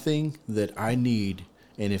nothing that I need,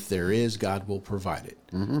 and if there is, God will provide it.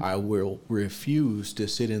 I will refuse to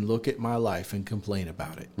sit and look at my life and complain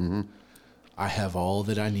about it. I have all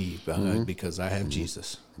that I need because I have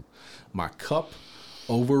Jesus. My cup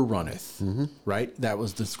overrunneth, right? That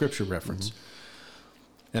was the scripture reference.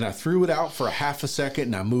 And I threw it out for a half a second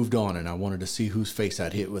and I moved on and I wanted to see whose face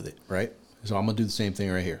I'd hit with it, right? So I'm going to do the same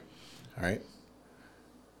thing right here, all right?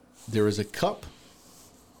 There is a cup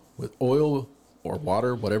with oil or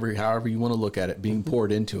water, however you want to look at it, being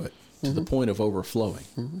poured into it to the point of overflowing.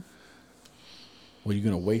 Well, you're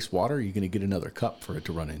going to waste water or are you going to get another cup for it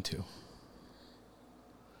to run into?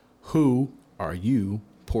 Who are you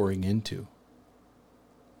pouring into?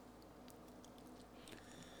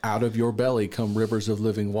 Out of your belly come rivers of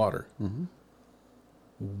living water.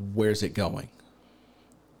 Where's it going?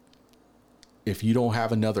 If you don't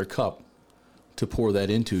have another cup to pour that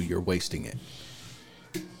into, you're wasting it.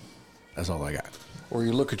 That's all I got. Or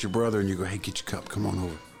you look at your brother and you go, "Hey, get your cup. Come on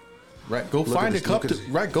over." Right. Go find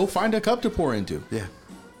a cup to pour into. Yeah.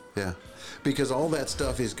 Yeah. Because all that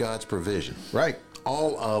stuff is God's provision. Right.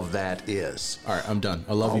 All of that is. All right. I'm done.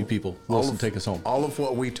 I love you people. Wilson, take us home. All of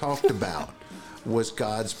what we talked about was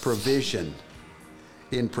God's provision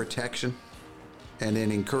in protection and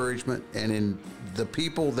in encouragement and in the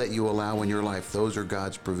people that you allow in your life. Those are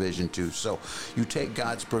God's provision too. So you take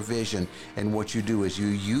God's provision and what you do is you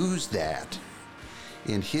use that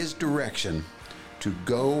in His direction to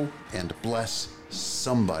go and bless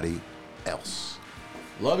somebody else.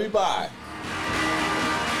 Love you. Bye.